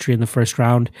get the victory in the first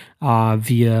round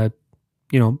via,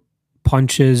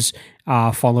 punches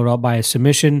followed up by a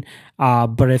submission.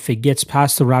 But if it gets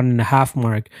past the round and a half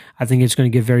mark, I think it's going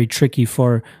to get very tricky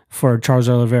for Charles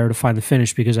Oliveira to find the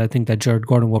finish, because I think that Jared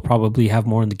Gordon will probably have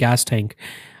more in the gas tank.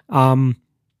 I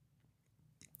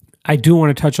do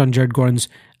want to touch on Jared Gordon's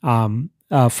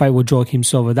fight with Joaquim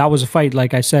Silva. That was a fight,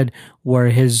 like I said, where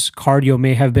his cardio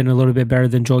may have been a little bit better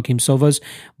than Joaquim Silva's,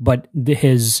 but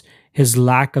his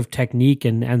lack of technique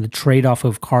and the trade-off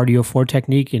of cardio for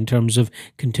technique in terms of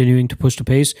continuing to push the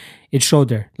pace, it showed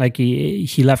there. Like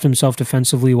he left himself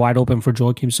defensively wide open for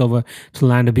Joaquim Silva to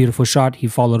land a beautiful shot. He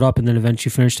followed up and then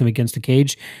eventually finished him against the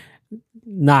cage.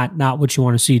 Not what you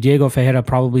want to see. Diego Ferreira,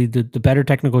 probably the better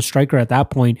technical striker at that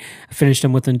point, finished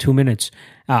him within 2 minutes.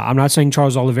 I'm not saying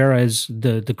Charles Oliveira is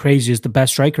the craziest, the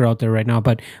best striker out there right now,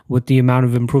 but with the amount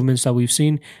of improvements that we've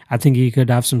seen, I think he could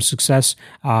have some success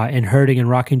in hurting and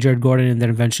rocking Jared Gordon and then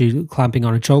eventually clamping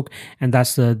on a choke. And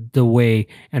that's the way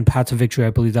and path to victory I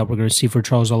believe that we're going to see for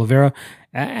Charles Oliveira.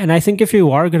 And I think if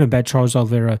you are going to bet Charles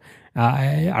Oliveira,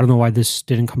 I don't know why this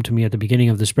didn't come to me at the beginning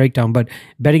of this breakdown, but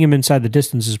betting him inside the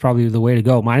distance is probably the way to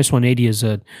go. Minus 180 is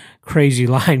a crazy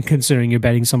line considering you're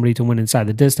betting somebody to win inside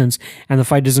the distance, and the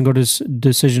fight doesn't go to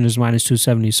decision is minus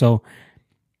 270. So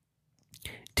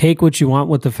take what you want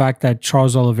with the fact that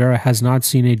Charles Oliveira has not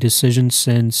seen a decision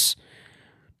since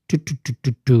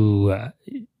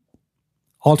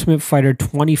Ultimate Fighter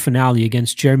 20 finale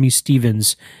against Jeremy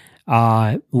Stevens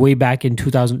way back in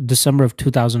December of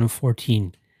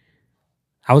 2014.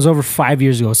 That was over 5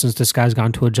 years ago since this guy's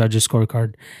gone to a judge's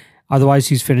scorecard. Otherwise,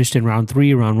 he's finished in round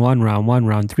 3, round 1, round 1,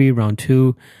 round 3, round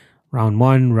 2, round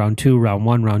 1, round 2, round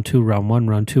 1, round 2, round 1,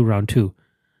 round 2, round 2.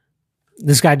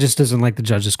 This guy just doesn't like the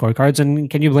judges' scorecards,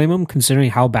 and can you blame him considering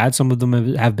how bad some of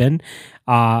them have been?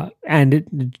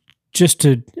 Just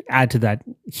to add to that,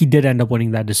 he did end up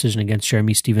winning that decision against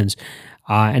Jeremy Stevens.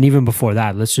 And even before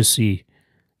that, let's just see.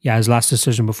 Yeah, his last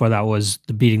decision before that was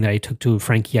the beating that he took to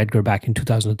Frankie Edgar back in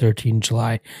 2013,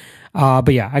 July.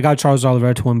 But yeah, I got Charles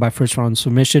Oliveira to win by first round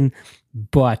submission,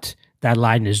 but that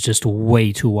line is just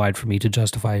way too wide for me to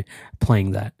justify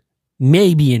playing that.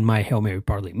 Maybe in my Hail Mary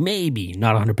parlay. Maybe.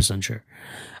 Not 100% sure.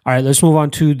 All right, let's move on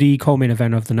to the co-main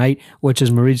event of the night, which is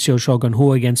Mauricio Shogun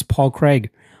Rua against Paul Craig.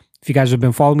 If you guys have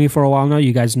been following me for a while now,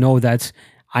 you guys know that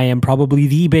I am probably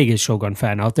the biggest Shogun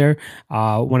fan out there.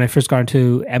 When I first got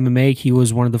into MMA, he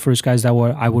was one of the first guys that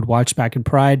I would watch back in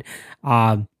Pride.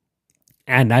 And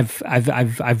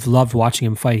I've loved watching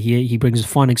him fight. He brings a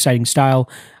fun, exciting style.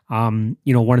 One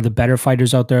of the better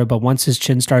fighters out there. But once his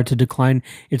chin started to decline,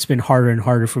 it's been harder and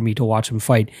harder for me to watch him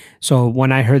fight. So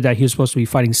when I heard that he was supposed to be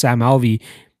fighting Sam Alvey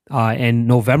in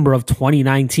November of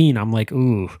 2019, I'm like,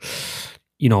 ooh.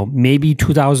 Maybe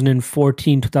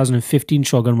 2014, 2015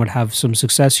 Shogun would have some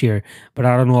success here, but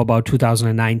I don't know about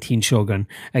 2019 Shogun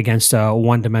against a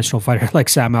one-dimensional fighter like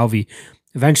Sam Alvey.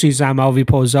 Eventually, Sam Alvey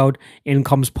pulls out. In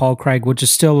comes Paul Craig, which is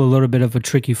still a little bit of a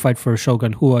tricky fight for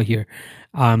Shogun Rua here.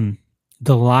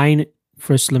 The line,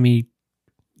 first let me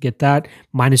get that,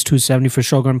 minus 270 for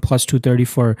Shogun, plus 230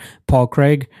 for Paul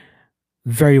Craig.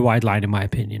 Very wide line in my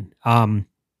opinion.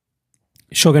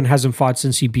 Shogun hasn't fought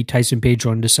since he beat Tyson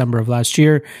Pedro in December of last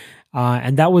year.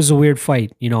 And that was a weird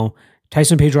fight.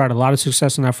 Tyson Pedro had a lot of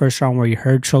success in that first round where he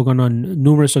hurt Shogun on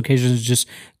numerous occasions, just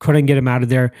couldn't get him out of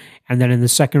there. And then in the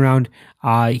second round,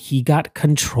 he got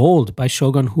controlled by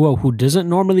Shogun Rua, who doesn't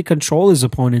normally control his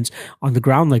opponents on the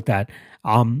ground like that.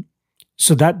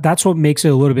 So that's what makes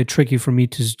it a little bit tricky for me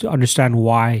to understand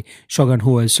why Shogun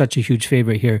Rua is such a huge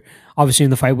favorite here. Obviously, in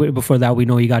the fight before that, we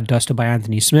know he got dusted by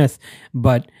Anthony Smith,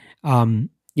 but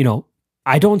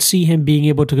I don't see him being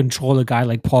able to control a guy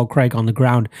like Paul Craig on the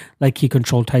ground like he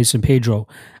controlled Tyson Pedro.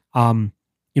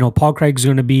 Paul Craig's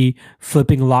going to be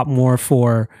flipping a lot more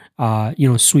for,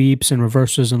 sweeps and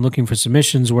reversals and looking for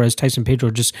submissions, whereas Tyson Pedro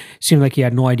just seemed like he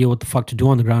had no idea what the fuck to do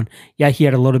on the ground. Yeah, he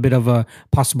had a little bit of a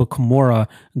possible Kimura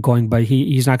going, but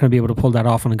he's not going to be able to pull that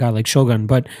off on a guy like Shogun.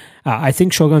 But I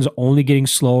think Shogun's only getting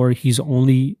slower. He's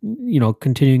only,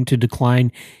 continuing to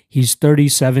decline. He's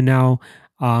 37 now.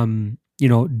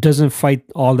 Doesn't fight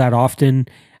all that often.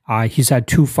 He's had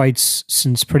 2 fights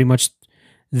since pretty much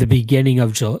the beginning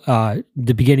of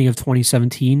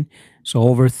 2017.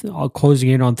 So closing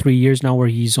in on 3 years now, where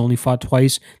he's only fought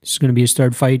twice. This is going to be his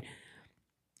 3rd fight.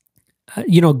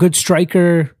 Good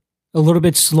striker, a little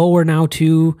bit slower now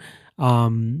too.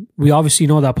 We obviously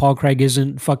know that Paul Craig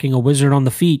isn't fucking a wizard on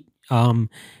the feet.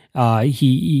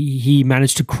 He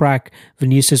managed to crack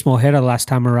Vinicius Moreira last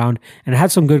time around and had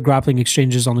some good grappling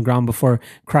exchanges on the ground before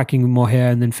cracking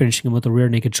Moreira and then finishing him with a rear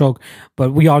naked choke.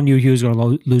 But we all knew he was going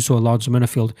to lose to Alonzo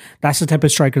Menifield. That's the type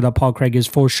of striker that Paul Craig is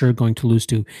for sure going to lose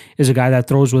to. Is a guy that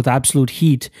throws with absolute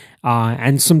heat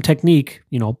and some technique.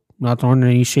 Not throwing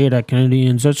any shade at Kennedy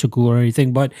and Nzechukwu or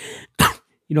anything, but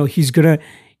he's gonna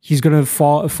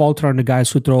falter on the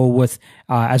guys who throw with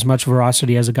as much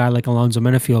veracity as a guy like Alonzo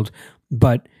Menifield.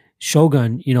 But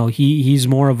Shogun, he's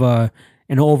more of an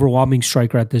overwhelming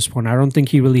striker at this point. I don't think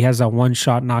he really has that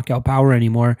one-shot knockout power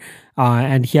anymore,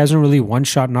 and he hasn't really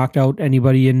one-shot knocked out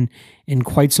anybody in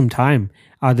quite some time.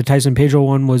 The Tyson Pedro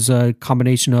one was a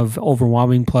combination of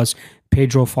overwhelming plus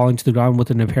Pedro falling to the ground with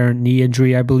an apparent knee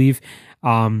injury, I believe.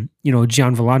 Gian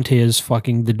Villante is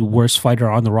fucking the worst fighter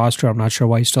on the roster. I'm not sure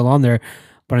why he's still on there.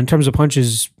 But in terms of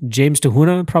punches, James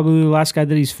Tahuna, probably the last guy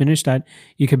that he's finished that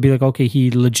you could be like, okay,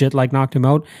 he legit knocked him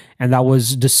out. And that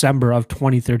was December of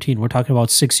 2013. We're talking about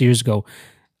 6 years ago.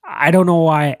 I don't know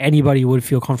why anybody would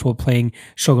feel comfortable playing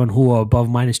Shogun Hua above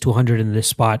minus 200 in this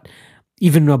spot,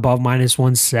 even above minus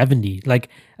 170. Like,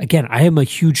 again, I am a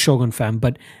huge Shogun fan,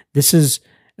 but this is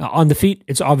on the feet,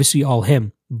 it's obviously all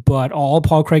him. But all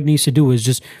Paul Craig needs to do is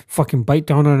just fucking bite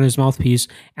down on his mouthpiece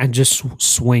and just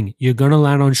swing. You're going to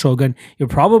land on Shogun. You're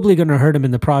probably going to hurt him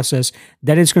in the process.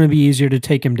 Then it's going to be easier to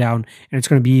take him down, and it's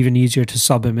going to be even easier to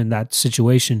sub him in that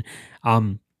situation.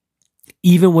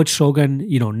 Even with Shogun,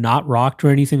 not rocked or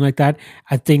anything like that,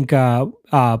 I think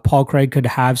Paul Craig could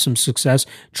have some success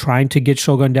trying to get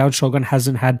Shogun down. Shogun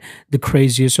hasn't had the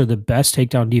craziest or the best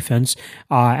takedown defense,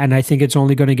 and I think it's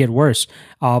only going to get worse.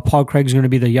 Paul Craig's going to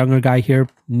be the younger guy here,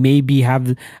 maybe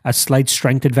have a slight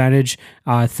strength advantage.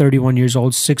 31 years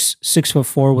old,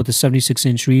 6'4" with a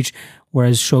 76-inch reach,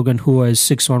 whereas Shogun Hua is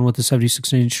 6'1" with a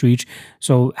 76-inch reach.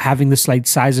 So having the slight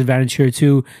size advantage here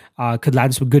too, could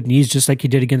land some good knees just like he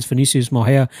did against Vinicius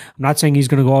Morea. I'm not saying he's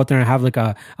going to go out there and have like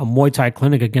a Muay Thai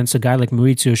clinic against a guy like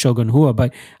Mauricio Shogun Hua,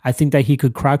 but I think that he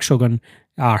could crack Shogun,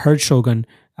 hurt Shogun,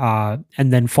 and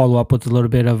then follow up with a little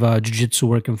bit of jiu-jitsu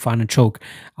work and find a choke.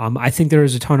 I think there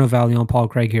is a ton of value on Paul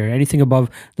Craig here. Anything above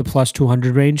the plus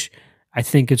 200 range, I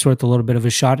think it's worth a little bit of a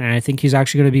shot, and I think he's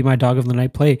actually going to be my dog of the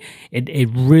night play. It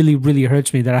really, really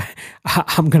hurts me that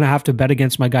I'm going to have to bet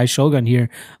against my guy Shogun here,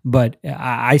 but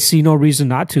I see no reason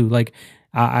not to. Like,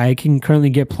 I can currently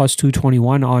get plus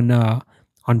 221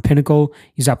 on Pinnacle.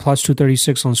 He's at plus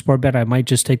 236 on Sportbet. I might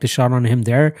just take the shot on him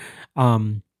there.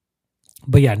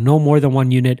 But yeah, no more than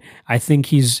one unit. I think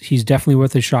he's definitely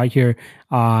worth a shot here.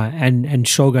 And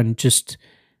Shogun just...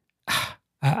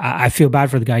 I feel bad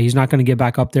for the guy. He's not going to get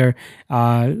back up there.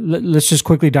 Let's just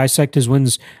quickly dissect his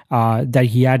wins that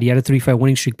he had. He had a 3-fight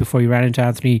winning streak before he ran into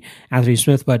Anthony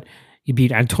Smith, but he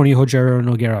beat Antonio Hojero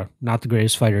Nogueira, not the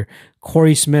greatest fighter.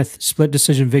 Corey Smith, split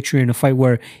decision victory in a fight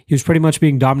where he was pretty much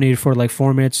being dominated for like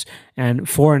 4 minutes and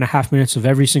 4.5 minutes of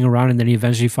every single round, and then he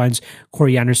eventually finds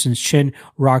Corey Anderson's chin,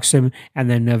 rocks him, and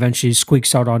then eventually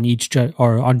squeaks out on each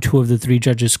or on 2 of the 3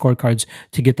 judges' scorecards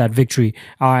to get that victory.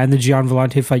 And the Gian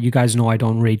Vellante fight, you guys know I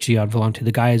don't rate Gian Vellante.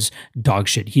 The guy is dog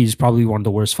shit. He's probably one of the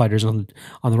worst fighters on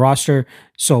the roster.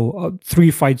 So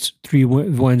 3 fights, 3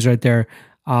 wins right there.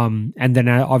 And then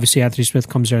obviously Anthony Smith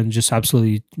comes there and just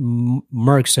absolutely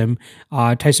murks him.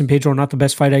 Tyson Pedro, not the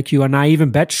best fight IQ, and I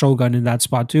even bet Shogun in that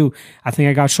spot too. I think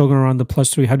I got Shogun around the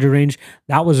plus 300 range.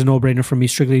 That was a no-brainer for me,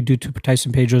 strictly due to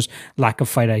Tyson Pedro's lack of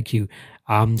fight IQ.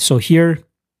 So here,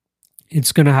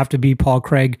 it's going to have to be Paul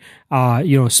Craig,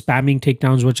 spamming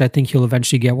takedowns, which I think he'll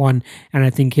eventually get one. And I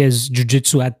think his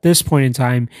jiu-jitsu at this point in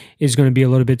time is going to be a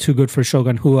little bit too good for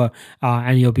Shogun Hua,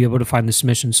 and he'll be able to find the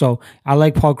submission. So I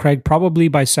like Paul Craig probably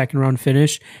by second round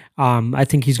finish. I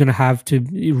think he's going to have to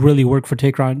really work for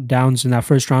takedowns in that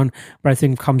first round, but I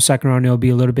think come second round, it'll be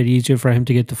a little bit easier for him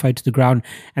to get the fight to the ground,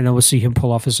 and then we'll see him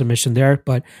pull off a submission there.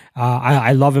 But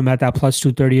I love him at that plus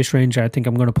 230-ish range. I think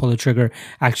I'm going to pull the trigger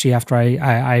actually after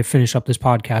I finish up this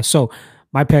podcast. So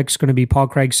my pick's going to be Paul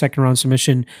Craig second round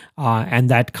submission, and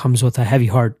that comes with a heavy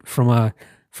heart from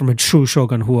a true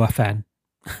Shogun Hua fan.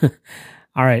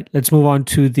 All right, let's move on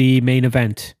to the main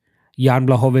event. Jan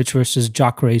Blachowicz versus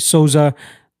Jacare Souza.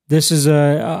 This is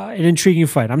an intriguing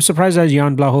fight. I'm surprised that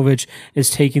Jan Blachowicz is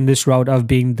taking this route of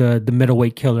being the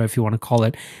middleweight killer, if you want to call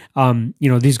it.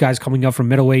 These guys coming up from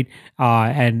middleweight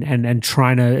and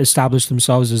trying to establish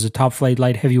themselves as a top flight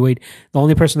light heavyweight. The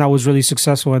only person that was really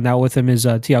successful in that with him is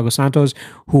Thiago Santos,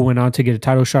 who went on to get a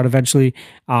title shot eventually.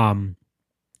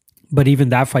 But even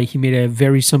that fight, he made a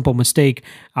very simple mistake,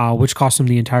 which cost him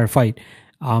the entire fight.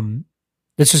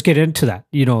 Let's just get into that.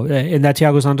 In that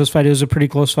Thiago Santos fight, it was a pretty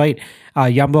close fight.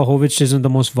 Jan Blachowicz isn't the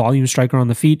most volume striker on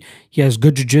the feet. He has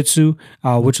good jiu-jitsu,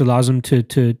 which allows him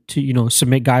to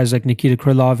submit guys like Nikita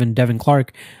Krylov and Devin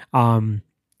Clark. And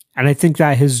I think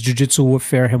that his jiu-jitsu will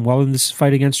fare him well in this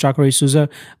fight against Jacare Souza,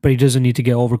 but he doesn't need to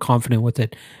get overconfident with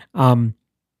it. In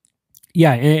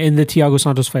the Thiago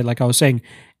Santos fight, like I was saying,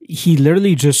 he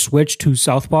literally just switched to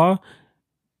southpaw,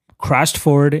 crashed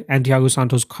forward, and Thiago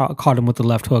Santos caught him with the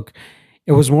left hook.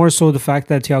 It was more so the fact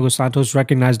that Thiago Santos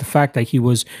recognized the fact that he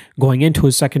was going into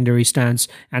his secondary stance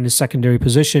and his secondary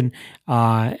position,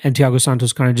 and Thiago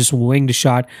Santos kind of just winged a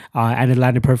shot, and it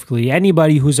landed perfectly.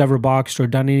 Anybody who's ever boxed or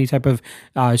done any type of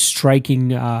striking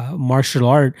martial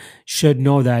art should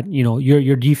know that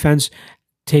your defense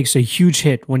takes a huge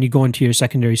hit when you go into your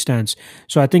secondary stance.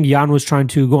 So I think Jan was trying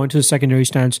to go into the secondary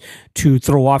stance to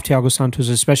throw off Thiago Santos,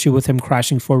 especially with him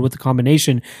crashing forward with the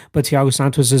combination. But Thiago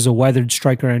Santos is a weathered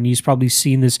striker, and he's probably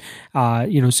seen this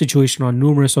situation on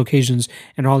numerous occasions,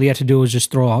 and all he had to do was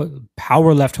just throw a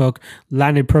power left hook,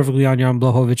 landed perfectly on Jan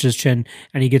Blachowicz's chin,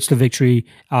 and he gets the victory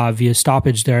via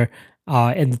stoppage there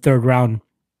in the third round.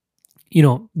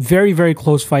 very, very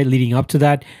close fight leading up to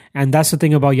that. And that's the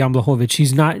thing about Jan Blachowicz.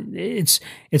 He's not, it's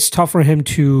tough for him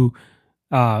to,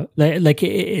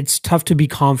 it's tough to be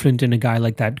confident in a guy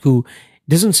like that who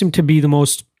doesn't seem to be the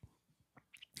most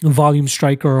volume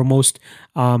striker or most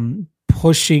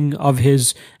pushing of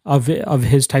his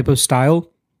type of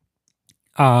style.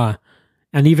 And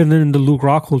even in the Luke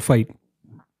Rockhold fight,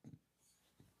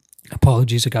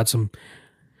 apologies, I got some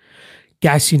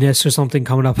gassiness or something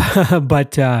coming up.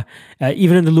 But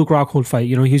even in the Luke Rockhold fight,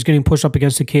 he's getting pushed up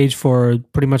against the cage for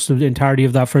pretty much the entirety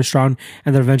of that first round.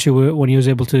 And then eventually when he was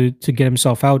able to get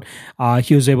himself out,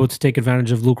 he was able to take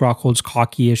advantage of Luke Rockhold's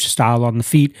cocky-ish style on the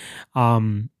feet.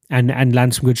 And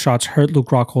land some good shots, hurt Luke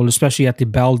Rockhold, especially at the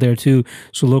bell there too.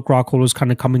 So Luke Rockhold was kind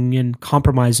of coming in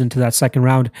compromised into that second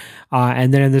round.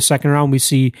 And then in the second round, we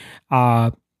see,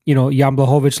 Jan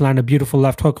Blachowicz land a beautiful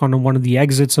left hook on one of the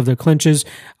exits of their clinches.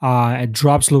 It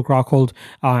drops Luke Rockhold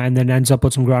and then ends up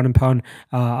with some ground and pound.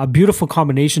 A beautiful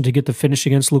combination to get the finish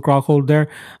against Luke Rockhold there.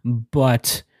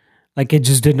 But it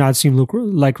just did not seem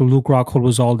like Luke Rockhold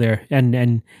was all there.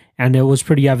 And it was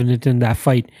pretty evident in that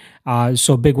fight.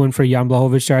 So big win for Jan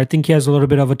Blachowicz there. I think he has a little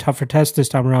bit of a tougher test this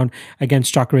time around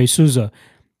against Jacare Souza.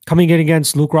 Coming in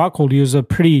against Luke Rockhold, he was a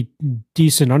pretty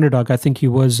decent underdog. I think he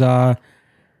was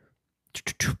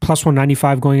plus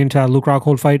 195 going into that Luke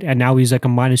Rockhold fight, and now he's like a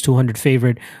minus 200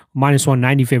 favorite, minus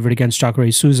 190 favorite against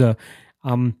Jacare Souza.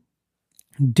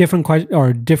 Different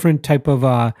type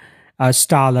of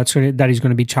style that he's going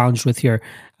to be challenged with here.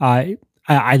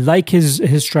 I like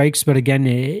his strikes, but again,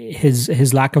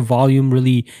 his lack of volume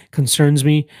really concerns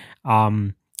me.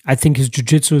 I think his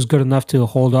jiu-jitsu is good enough to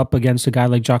hold up against a guy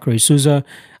like Jacare Souza.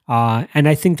 And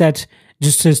I think that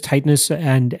just his tightness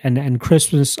and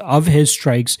crispness of his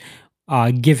strikes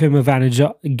give him a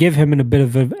bit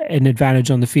of an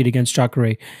advantage on the feet against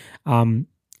Jacare.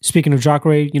 Speaking of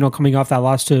Jacare, coming off that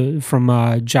loss from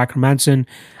Jack Hermansson,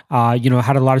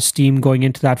 had a lot of steam going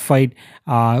into that fight.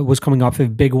 Was coming off a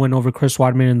big win over Chris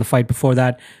Weidman in the fight before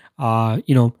that.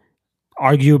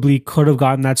 Arguably could have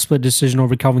gotten that split decision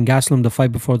over Kelvin Gastelum the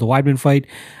fight before the Weidman fight.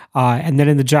 And then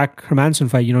in the Jack Hermansson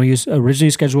fight, he was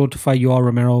originally scheduled to fight Yoel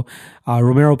Romero.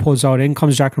 Romero pulls out, in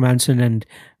comes Jack Hermansson, and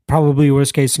probably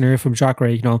worst case scenario from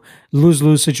Jacare,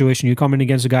 lose-lose situation. You come in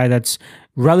against a guy that's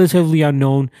relatively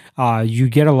unknown, you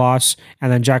get a loss,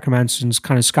 and then Jack Hermansson's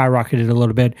kind of skyrocketed a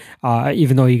little bit,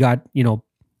 even though he got,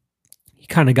 he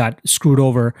kind of got screwed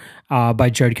over by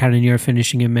Jared Cannonier,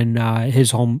 finishing him in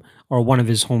his home, or one of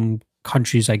his home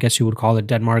countries, I guess you would call it,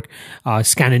 Denmark,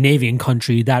 Scandinavian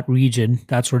country, that region.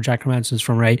 That's where Jack Hermansson's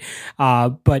from, right?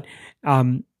 But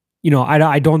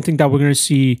I don't think that we're going to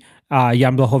see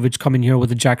Jan Blachowicz come in here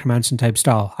with a Jack Hermansson type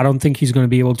style. I don't think he's going to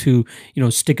be able to,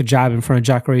 stick a jab in front of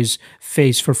Jacare's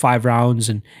face for 5 rounds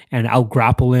and out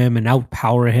grapple him and out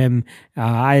power him.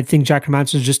 I think Jack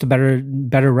Hermansson is just a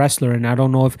better wrestler, and I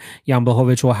don't know if Jan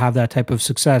Blachowicz will have that type of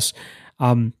success.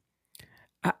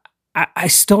 I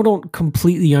still don't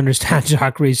completely understand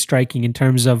Jacare's striking in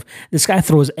terms of this guy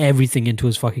throws everything into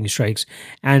his fucking strikes.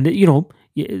 And,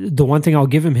 the one thing I'll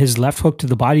give him, his left hook to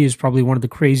the body is probably one of the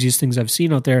craziest things I've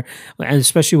seen out there, and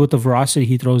especially with the veracity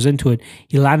he throws into it.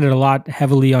 He landed a lot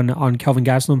heavily on Kelvin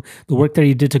Gastelum. The work that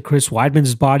he did to Chris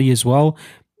Weidman's body as well,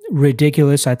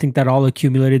 ridiculous. I think that all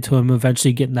accumulated to him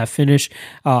eventually getting that finish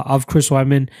of Chris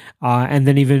Weidman. And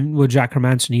then even with Jack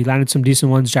Hermansson, he landed some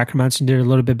decent ones. Jack Hermansson did a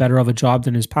little bit better of a job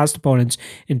than his past opponents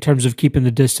in terms of keeping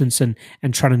the distance and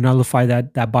trying to nullify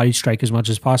that body strike as much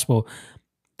as possible.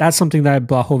 That's something that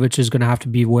Blachowicz is going to have to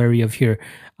be wary of here.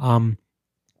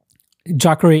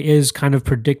 Jacare is kind of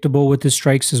predictable with his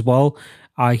strikes as well.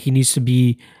 He needs to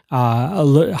be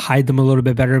hide them a little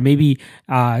bit better. Maybe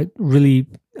really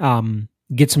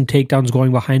get some takedowns going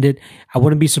behind it. I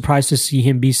wouldn't be surprised to see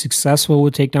him be successful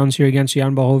with takedowns here against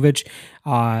Jan Blachowicz.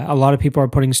 A lot of people are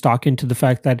putting stock into the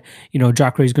fact that,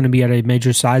 Jacare is going to be at a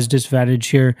major size disadvantage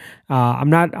here. I'm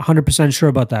not 100% sure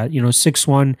about that.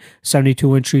 6'1",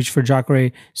 72-inch reach for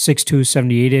Jacare, 6'2",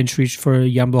 78-inch reach for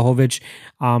Jan Blachowicz.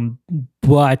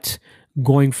 But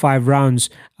going 5 rounds,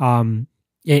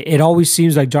 it always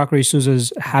seems like Jacare Souza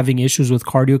is having issues with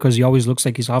cardio because he always looks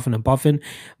like he's huffing and puffing,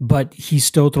 but he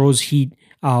still throws heat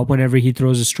whenever he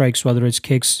throws his strikes, whether it's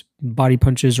kicks, body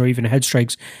punches, or even head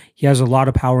strikes. He has a lot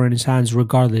of power in his hands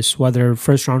regardless, whether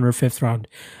first round or 5th round.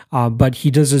 But he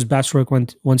does his best work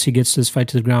once he gets this fight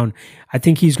to the ground. I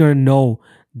think he's going to know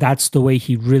that's the way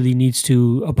he really needs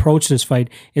to approach this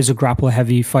fight, is a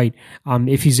grapple-heavy fight.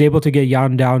 If he's able to get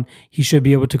Jan down, he should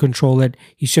be able to control it.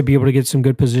 He should be able to get some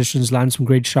good positions, land some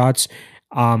great shots.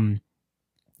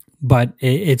 But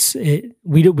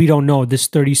we don't know. This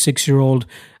 36-year-old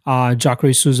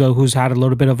Jacare Souza, who's had a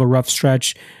little bit of a rough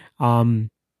stretch,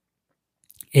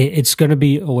 It's going to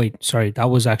be, oh wait, sorry, that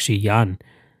was actually Jan.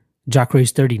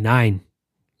 Jacare's 39.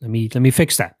 Let me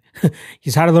fix that.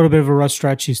 He's had a little bit of a rough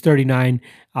stretch. He's 39.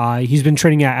 He's been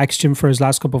training at X Gym for his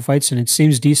last couple of fights, and it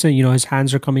seems decent. You know, his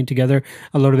hands are coming together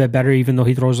a little bit better, even though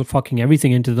he throws fucking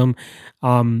everything into them.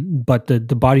 But the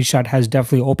body shot has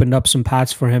definitely opened up some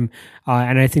paths for him,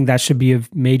 and I think that should be a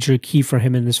major key for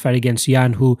him in this fight against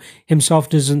Jan, who himself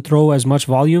doesn't throw as much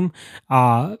volume,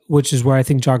 which is where I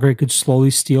think Jacare could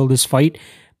slowly steal this fight.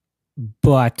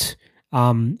 But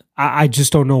I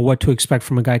just don't know what to expect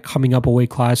from a guy coming up a weight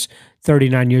class,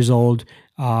 39 years old,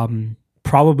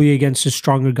 probably against a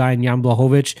stronger guy in Jan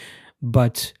Blachowicz.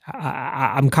 But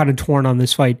I'm kind of torn on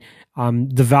this fight.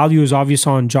 The value is obvious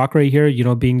on Jacare here, you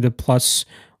know, being the plus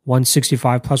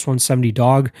 165, plus 170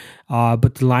 dog.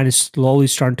 But the line is slowly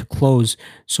starting to close.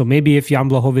 So maybe if Jan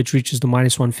Blachowicz reaches the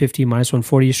minus 150, minus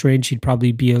 140-ish range, he'd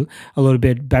probably be a little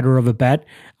bit better of a bet.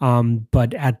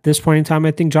 But at this point in time,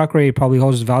 I think Jacare probably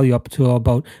holds his value up to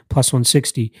about plus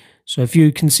 160. So if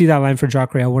you can see that line for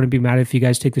Jacare, I wouldn't be mad if you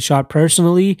guys take the shot.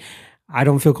 Personally, I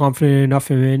don't feel confident enough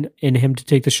in him to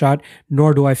take the shot,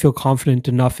 nor do I feel confident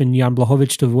enough in Jan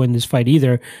Blachowicz to win this fight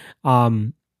either.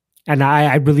 And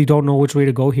I really don't know which way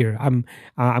to go here.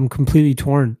 I'm completely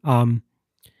torn. You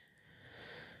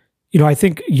know, I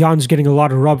think Jan's getting a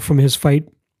lot of rub from his fight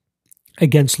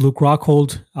against Luke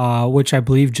Rockhold, which I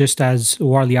believe, just as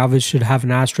Warlley Alves should have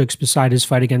an asterisk beside his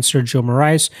fight against Sergio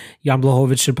Moraes, Jan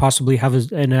Blachowicz should possibly have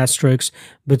an asterisk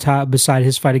beside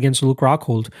his fight against Luke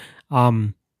Rockhold.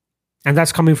 And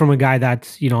that's coming from a guy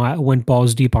that, you know, went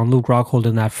balls deep on Luke Rockhold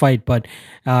in that fight, but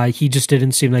he just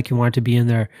didn't seem like he wanted to be in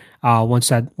there once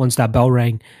that bell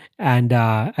rang. And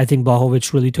I think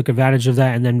Blachowicz really took advantage of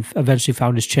that and then eventually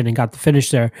found his chin and got the finish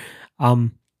there.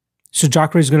 So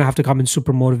Jacare is going to have to come in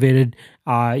super motivated.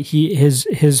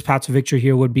 His path to victory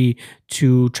here would be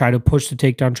to try to push the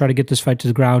takedown, try to get this fight to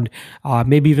the ground,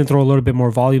 maybe even throw a little bit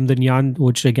more volume than Jan,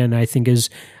 which again I think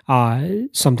is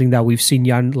something that we've seen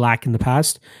Jan lack in the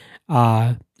past.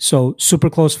 So super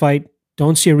close fight.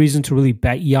 Don't see a reason to really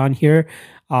bet Jan here,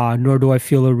 nor do I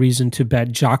feel a reason to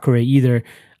bet Jacare either.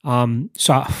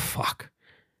 Fuck.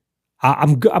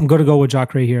 I'm going to go with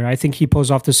Jacare here. I think he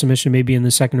pulls off the submission maybe in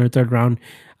the second or third round,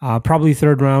 probably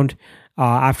third round,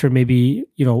 after maybe,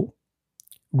 you know,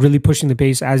 really pushing the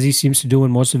pace as he seems to do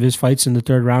in most of his fights. In the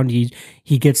third round, he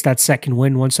gets that second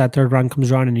win once that third round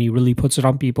comes around and he really puts it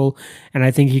on people. And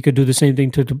I think he could do the same thing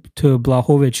to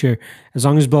Blachowicz here. As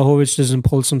long as Blachowicz doesn't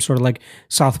pull some sort of like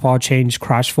southpaw change,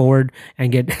 crash forward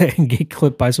and get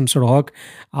clipped by some sort of hook,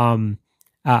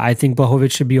 I think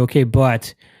Blachowicz should be okay.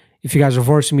 But if you guys are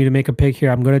forcing me to make a pick here,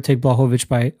 I'm going to take I'm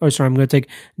going to take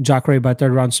Jacare by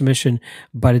third round submission,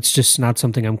 but it's just not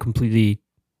something I'm completely,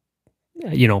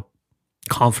 you know,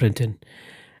 confident in.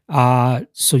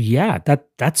 So yeah,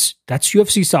 that's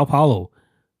UFC Sao Paulo.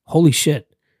 Holy shit.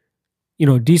 You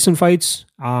know, decent fights.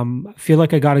 I feel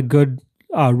like I got a good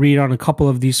read on a couple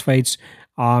of these fights.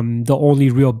 The only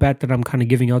real bet that I'm kind of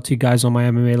giving out to you guys on my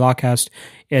MMA Lawcast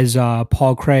is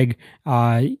Paul Craig.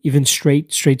 Even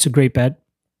straight's a great bet.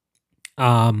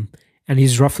 And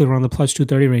he's roughly around the plus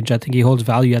 230 range. I think he holds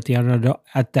value at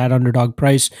that underdog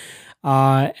price.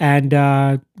 Yeah,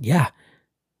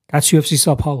 that's UFC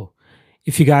Sao Paulo.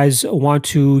 If you guys want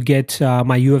to get my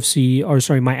my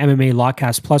MMA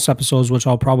Lawcast Plus episodes, which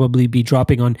I'll probably be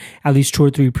dropping on at least 2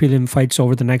 or 3 prelim fights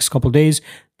over the next couple of days,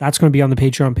 that's going to be on the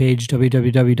Patreon page,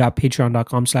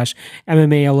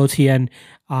 www.patreon.com/MMALOTN.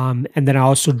 And then I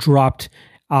also dropped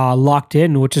Locked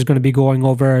In, which is going to be going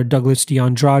over Douglas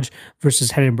D'Andrade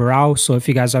versus Renan Barão. So if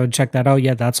you guys haven't checked that out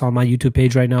yet, that's on my YouTube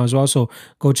page right now as well. So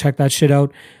go check that shit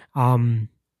out.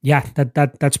 Yeah,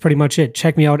 that's pretty much it.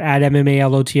 Check me out at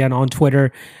MMALOTN on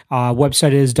Twitter.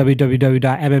 Website is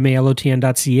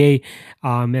www.mmalotn.ca.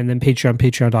 And then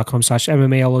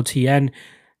patreon.com/MMALOTN.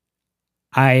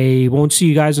 I won't see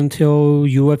you guys until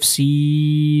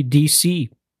UFC DC.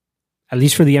 At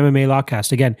least for the MMA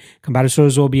Lawcast. Again, Combative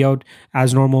Stories will be out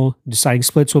as normal. Deciding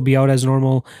Splits will be out as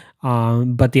normal.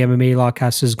 But the MMA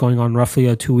Lawcast is going on roughly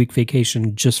a 2-week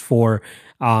vacation just for,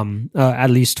 at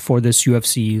least for this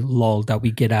UFC lull that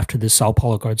we get after this Sao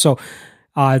Paulo card. So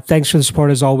thanks for the support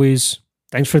as always.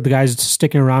 Thanks for the guys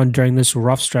sticking around during this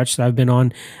rough stretch that I've been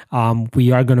on.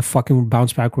 We are going to fucking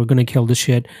bounce back. We're going to kill the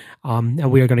shit. And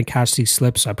we are going to catch these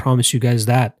slips. I promise you guys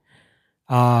that.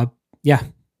 Yeah,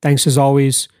 thanks as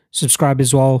always. Subscribe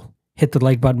as well. Hit the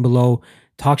like button below.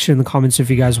 Talk shit in the comments if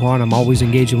you guys want. I'm always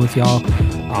engaging with y'all.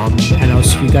 And I'll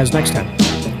see you guys next time.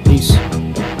 Peace.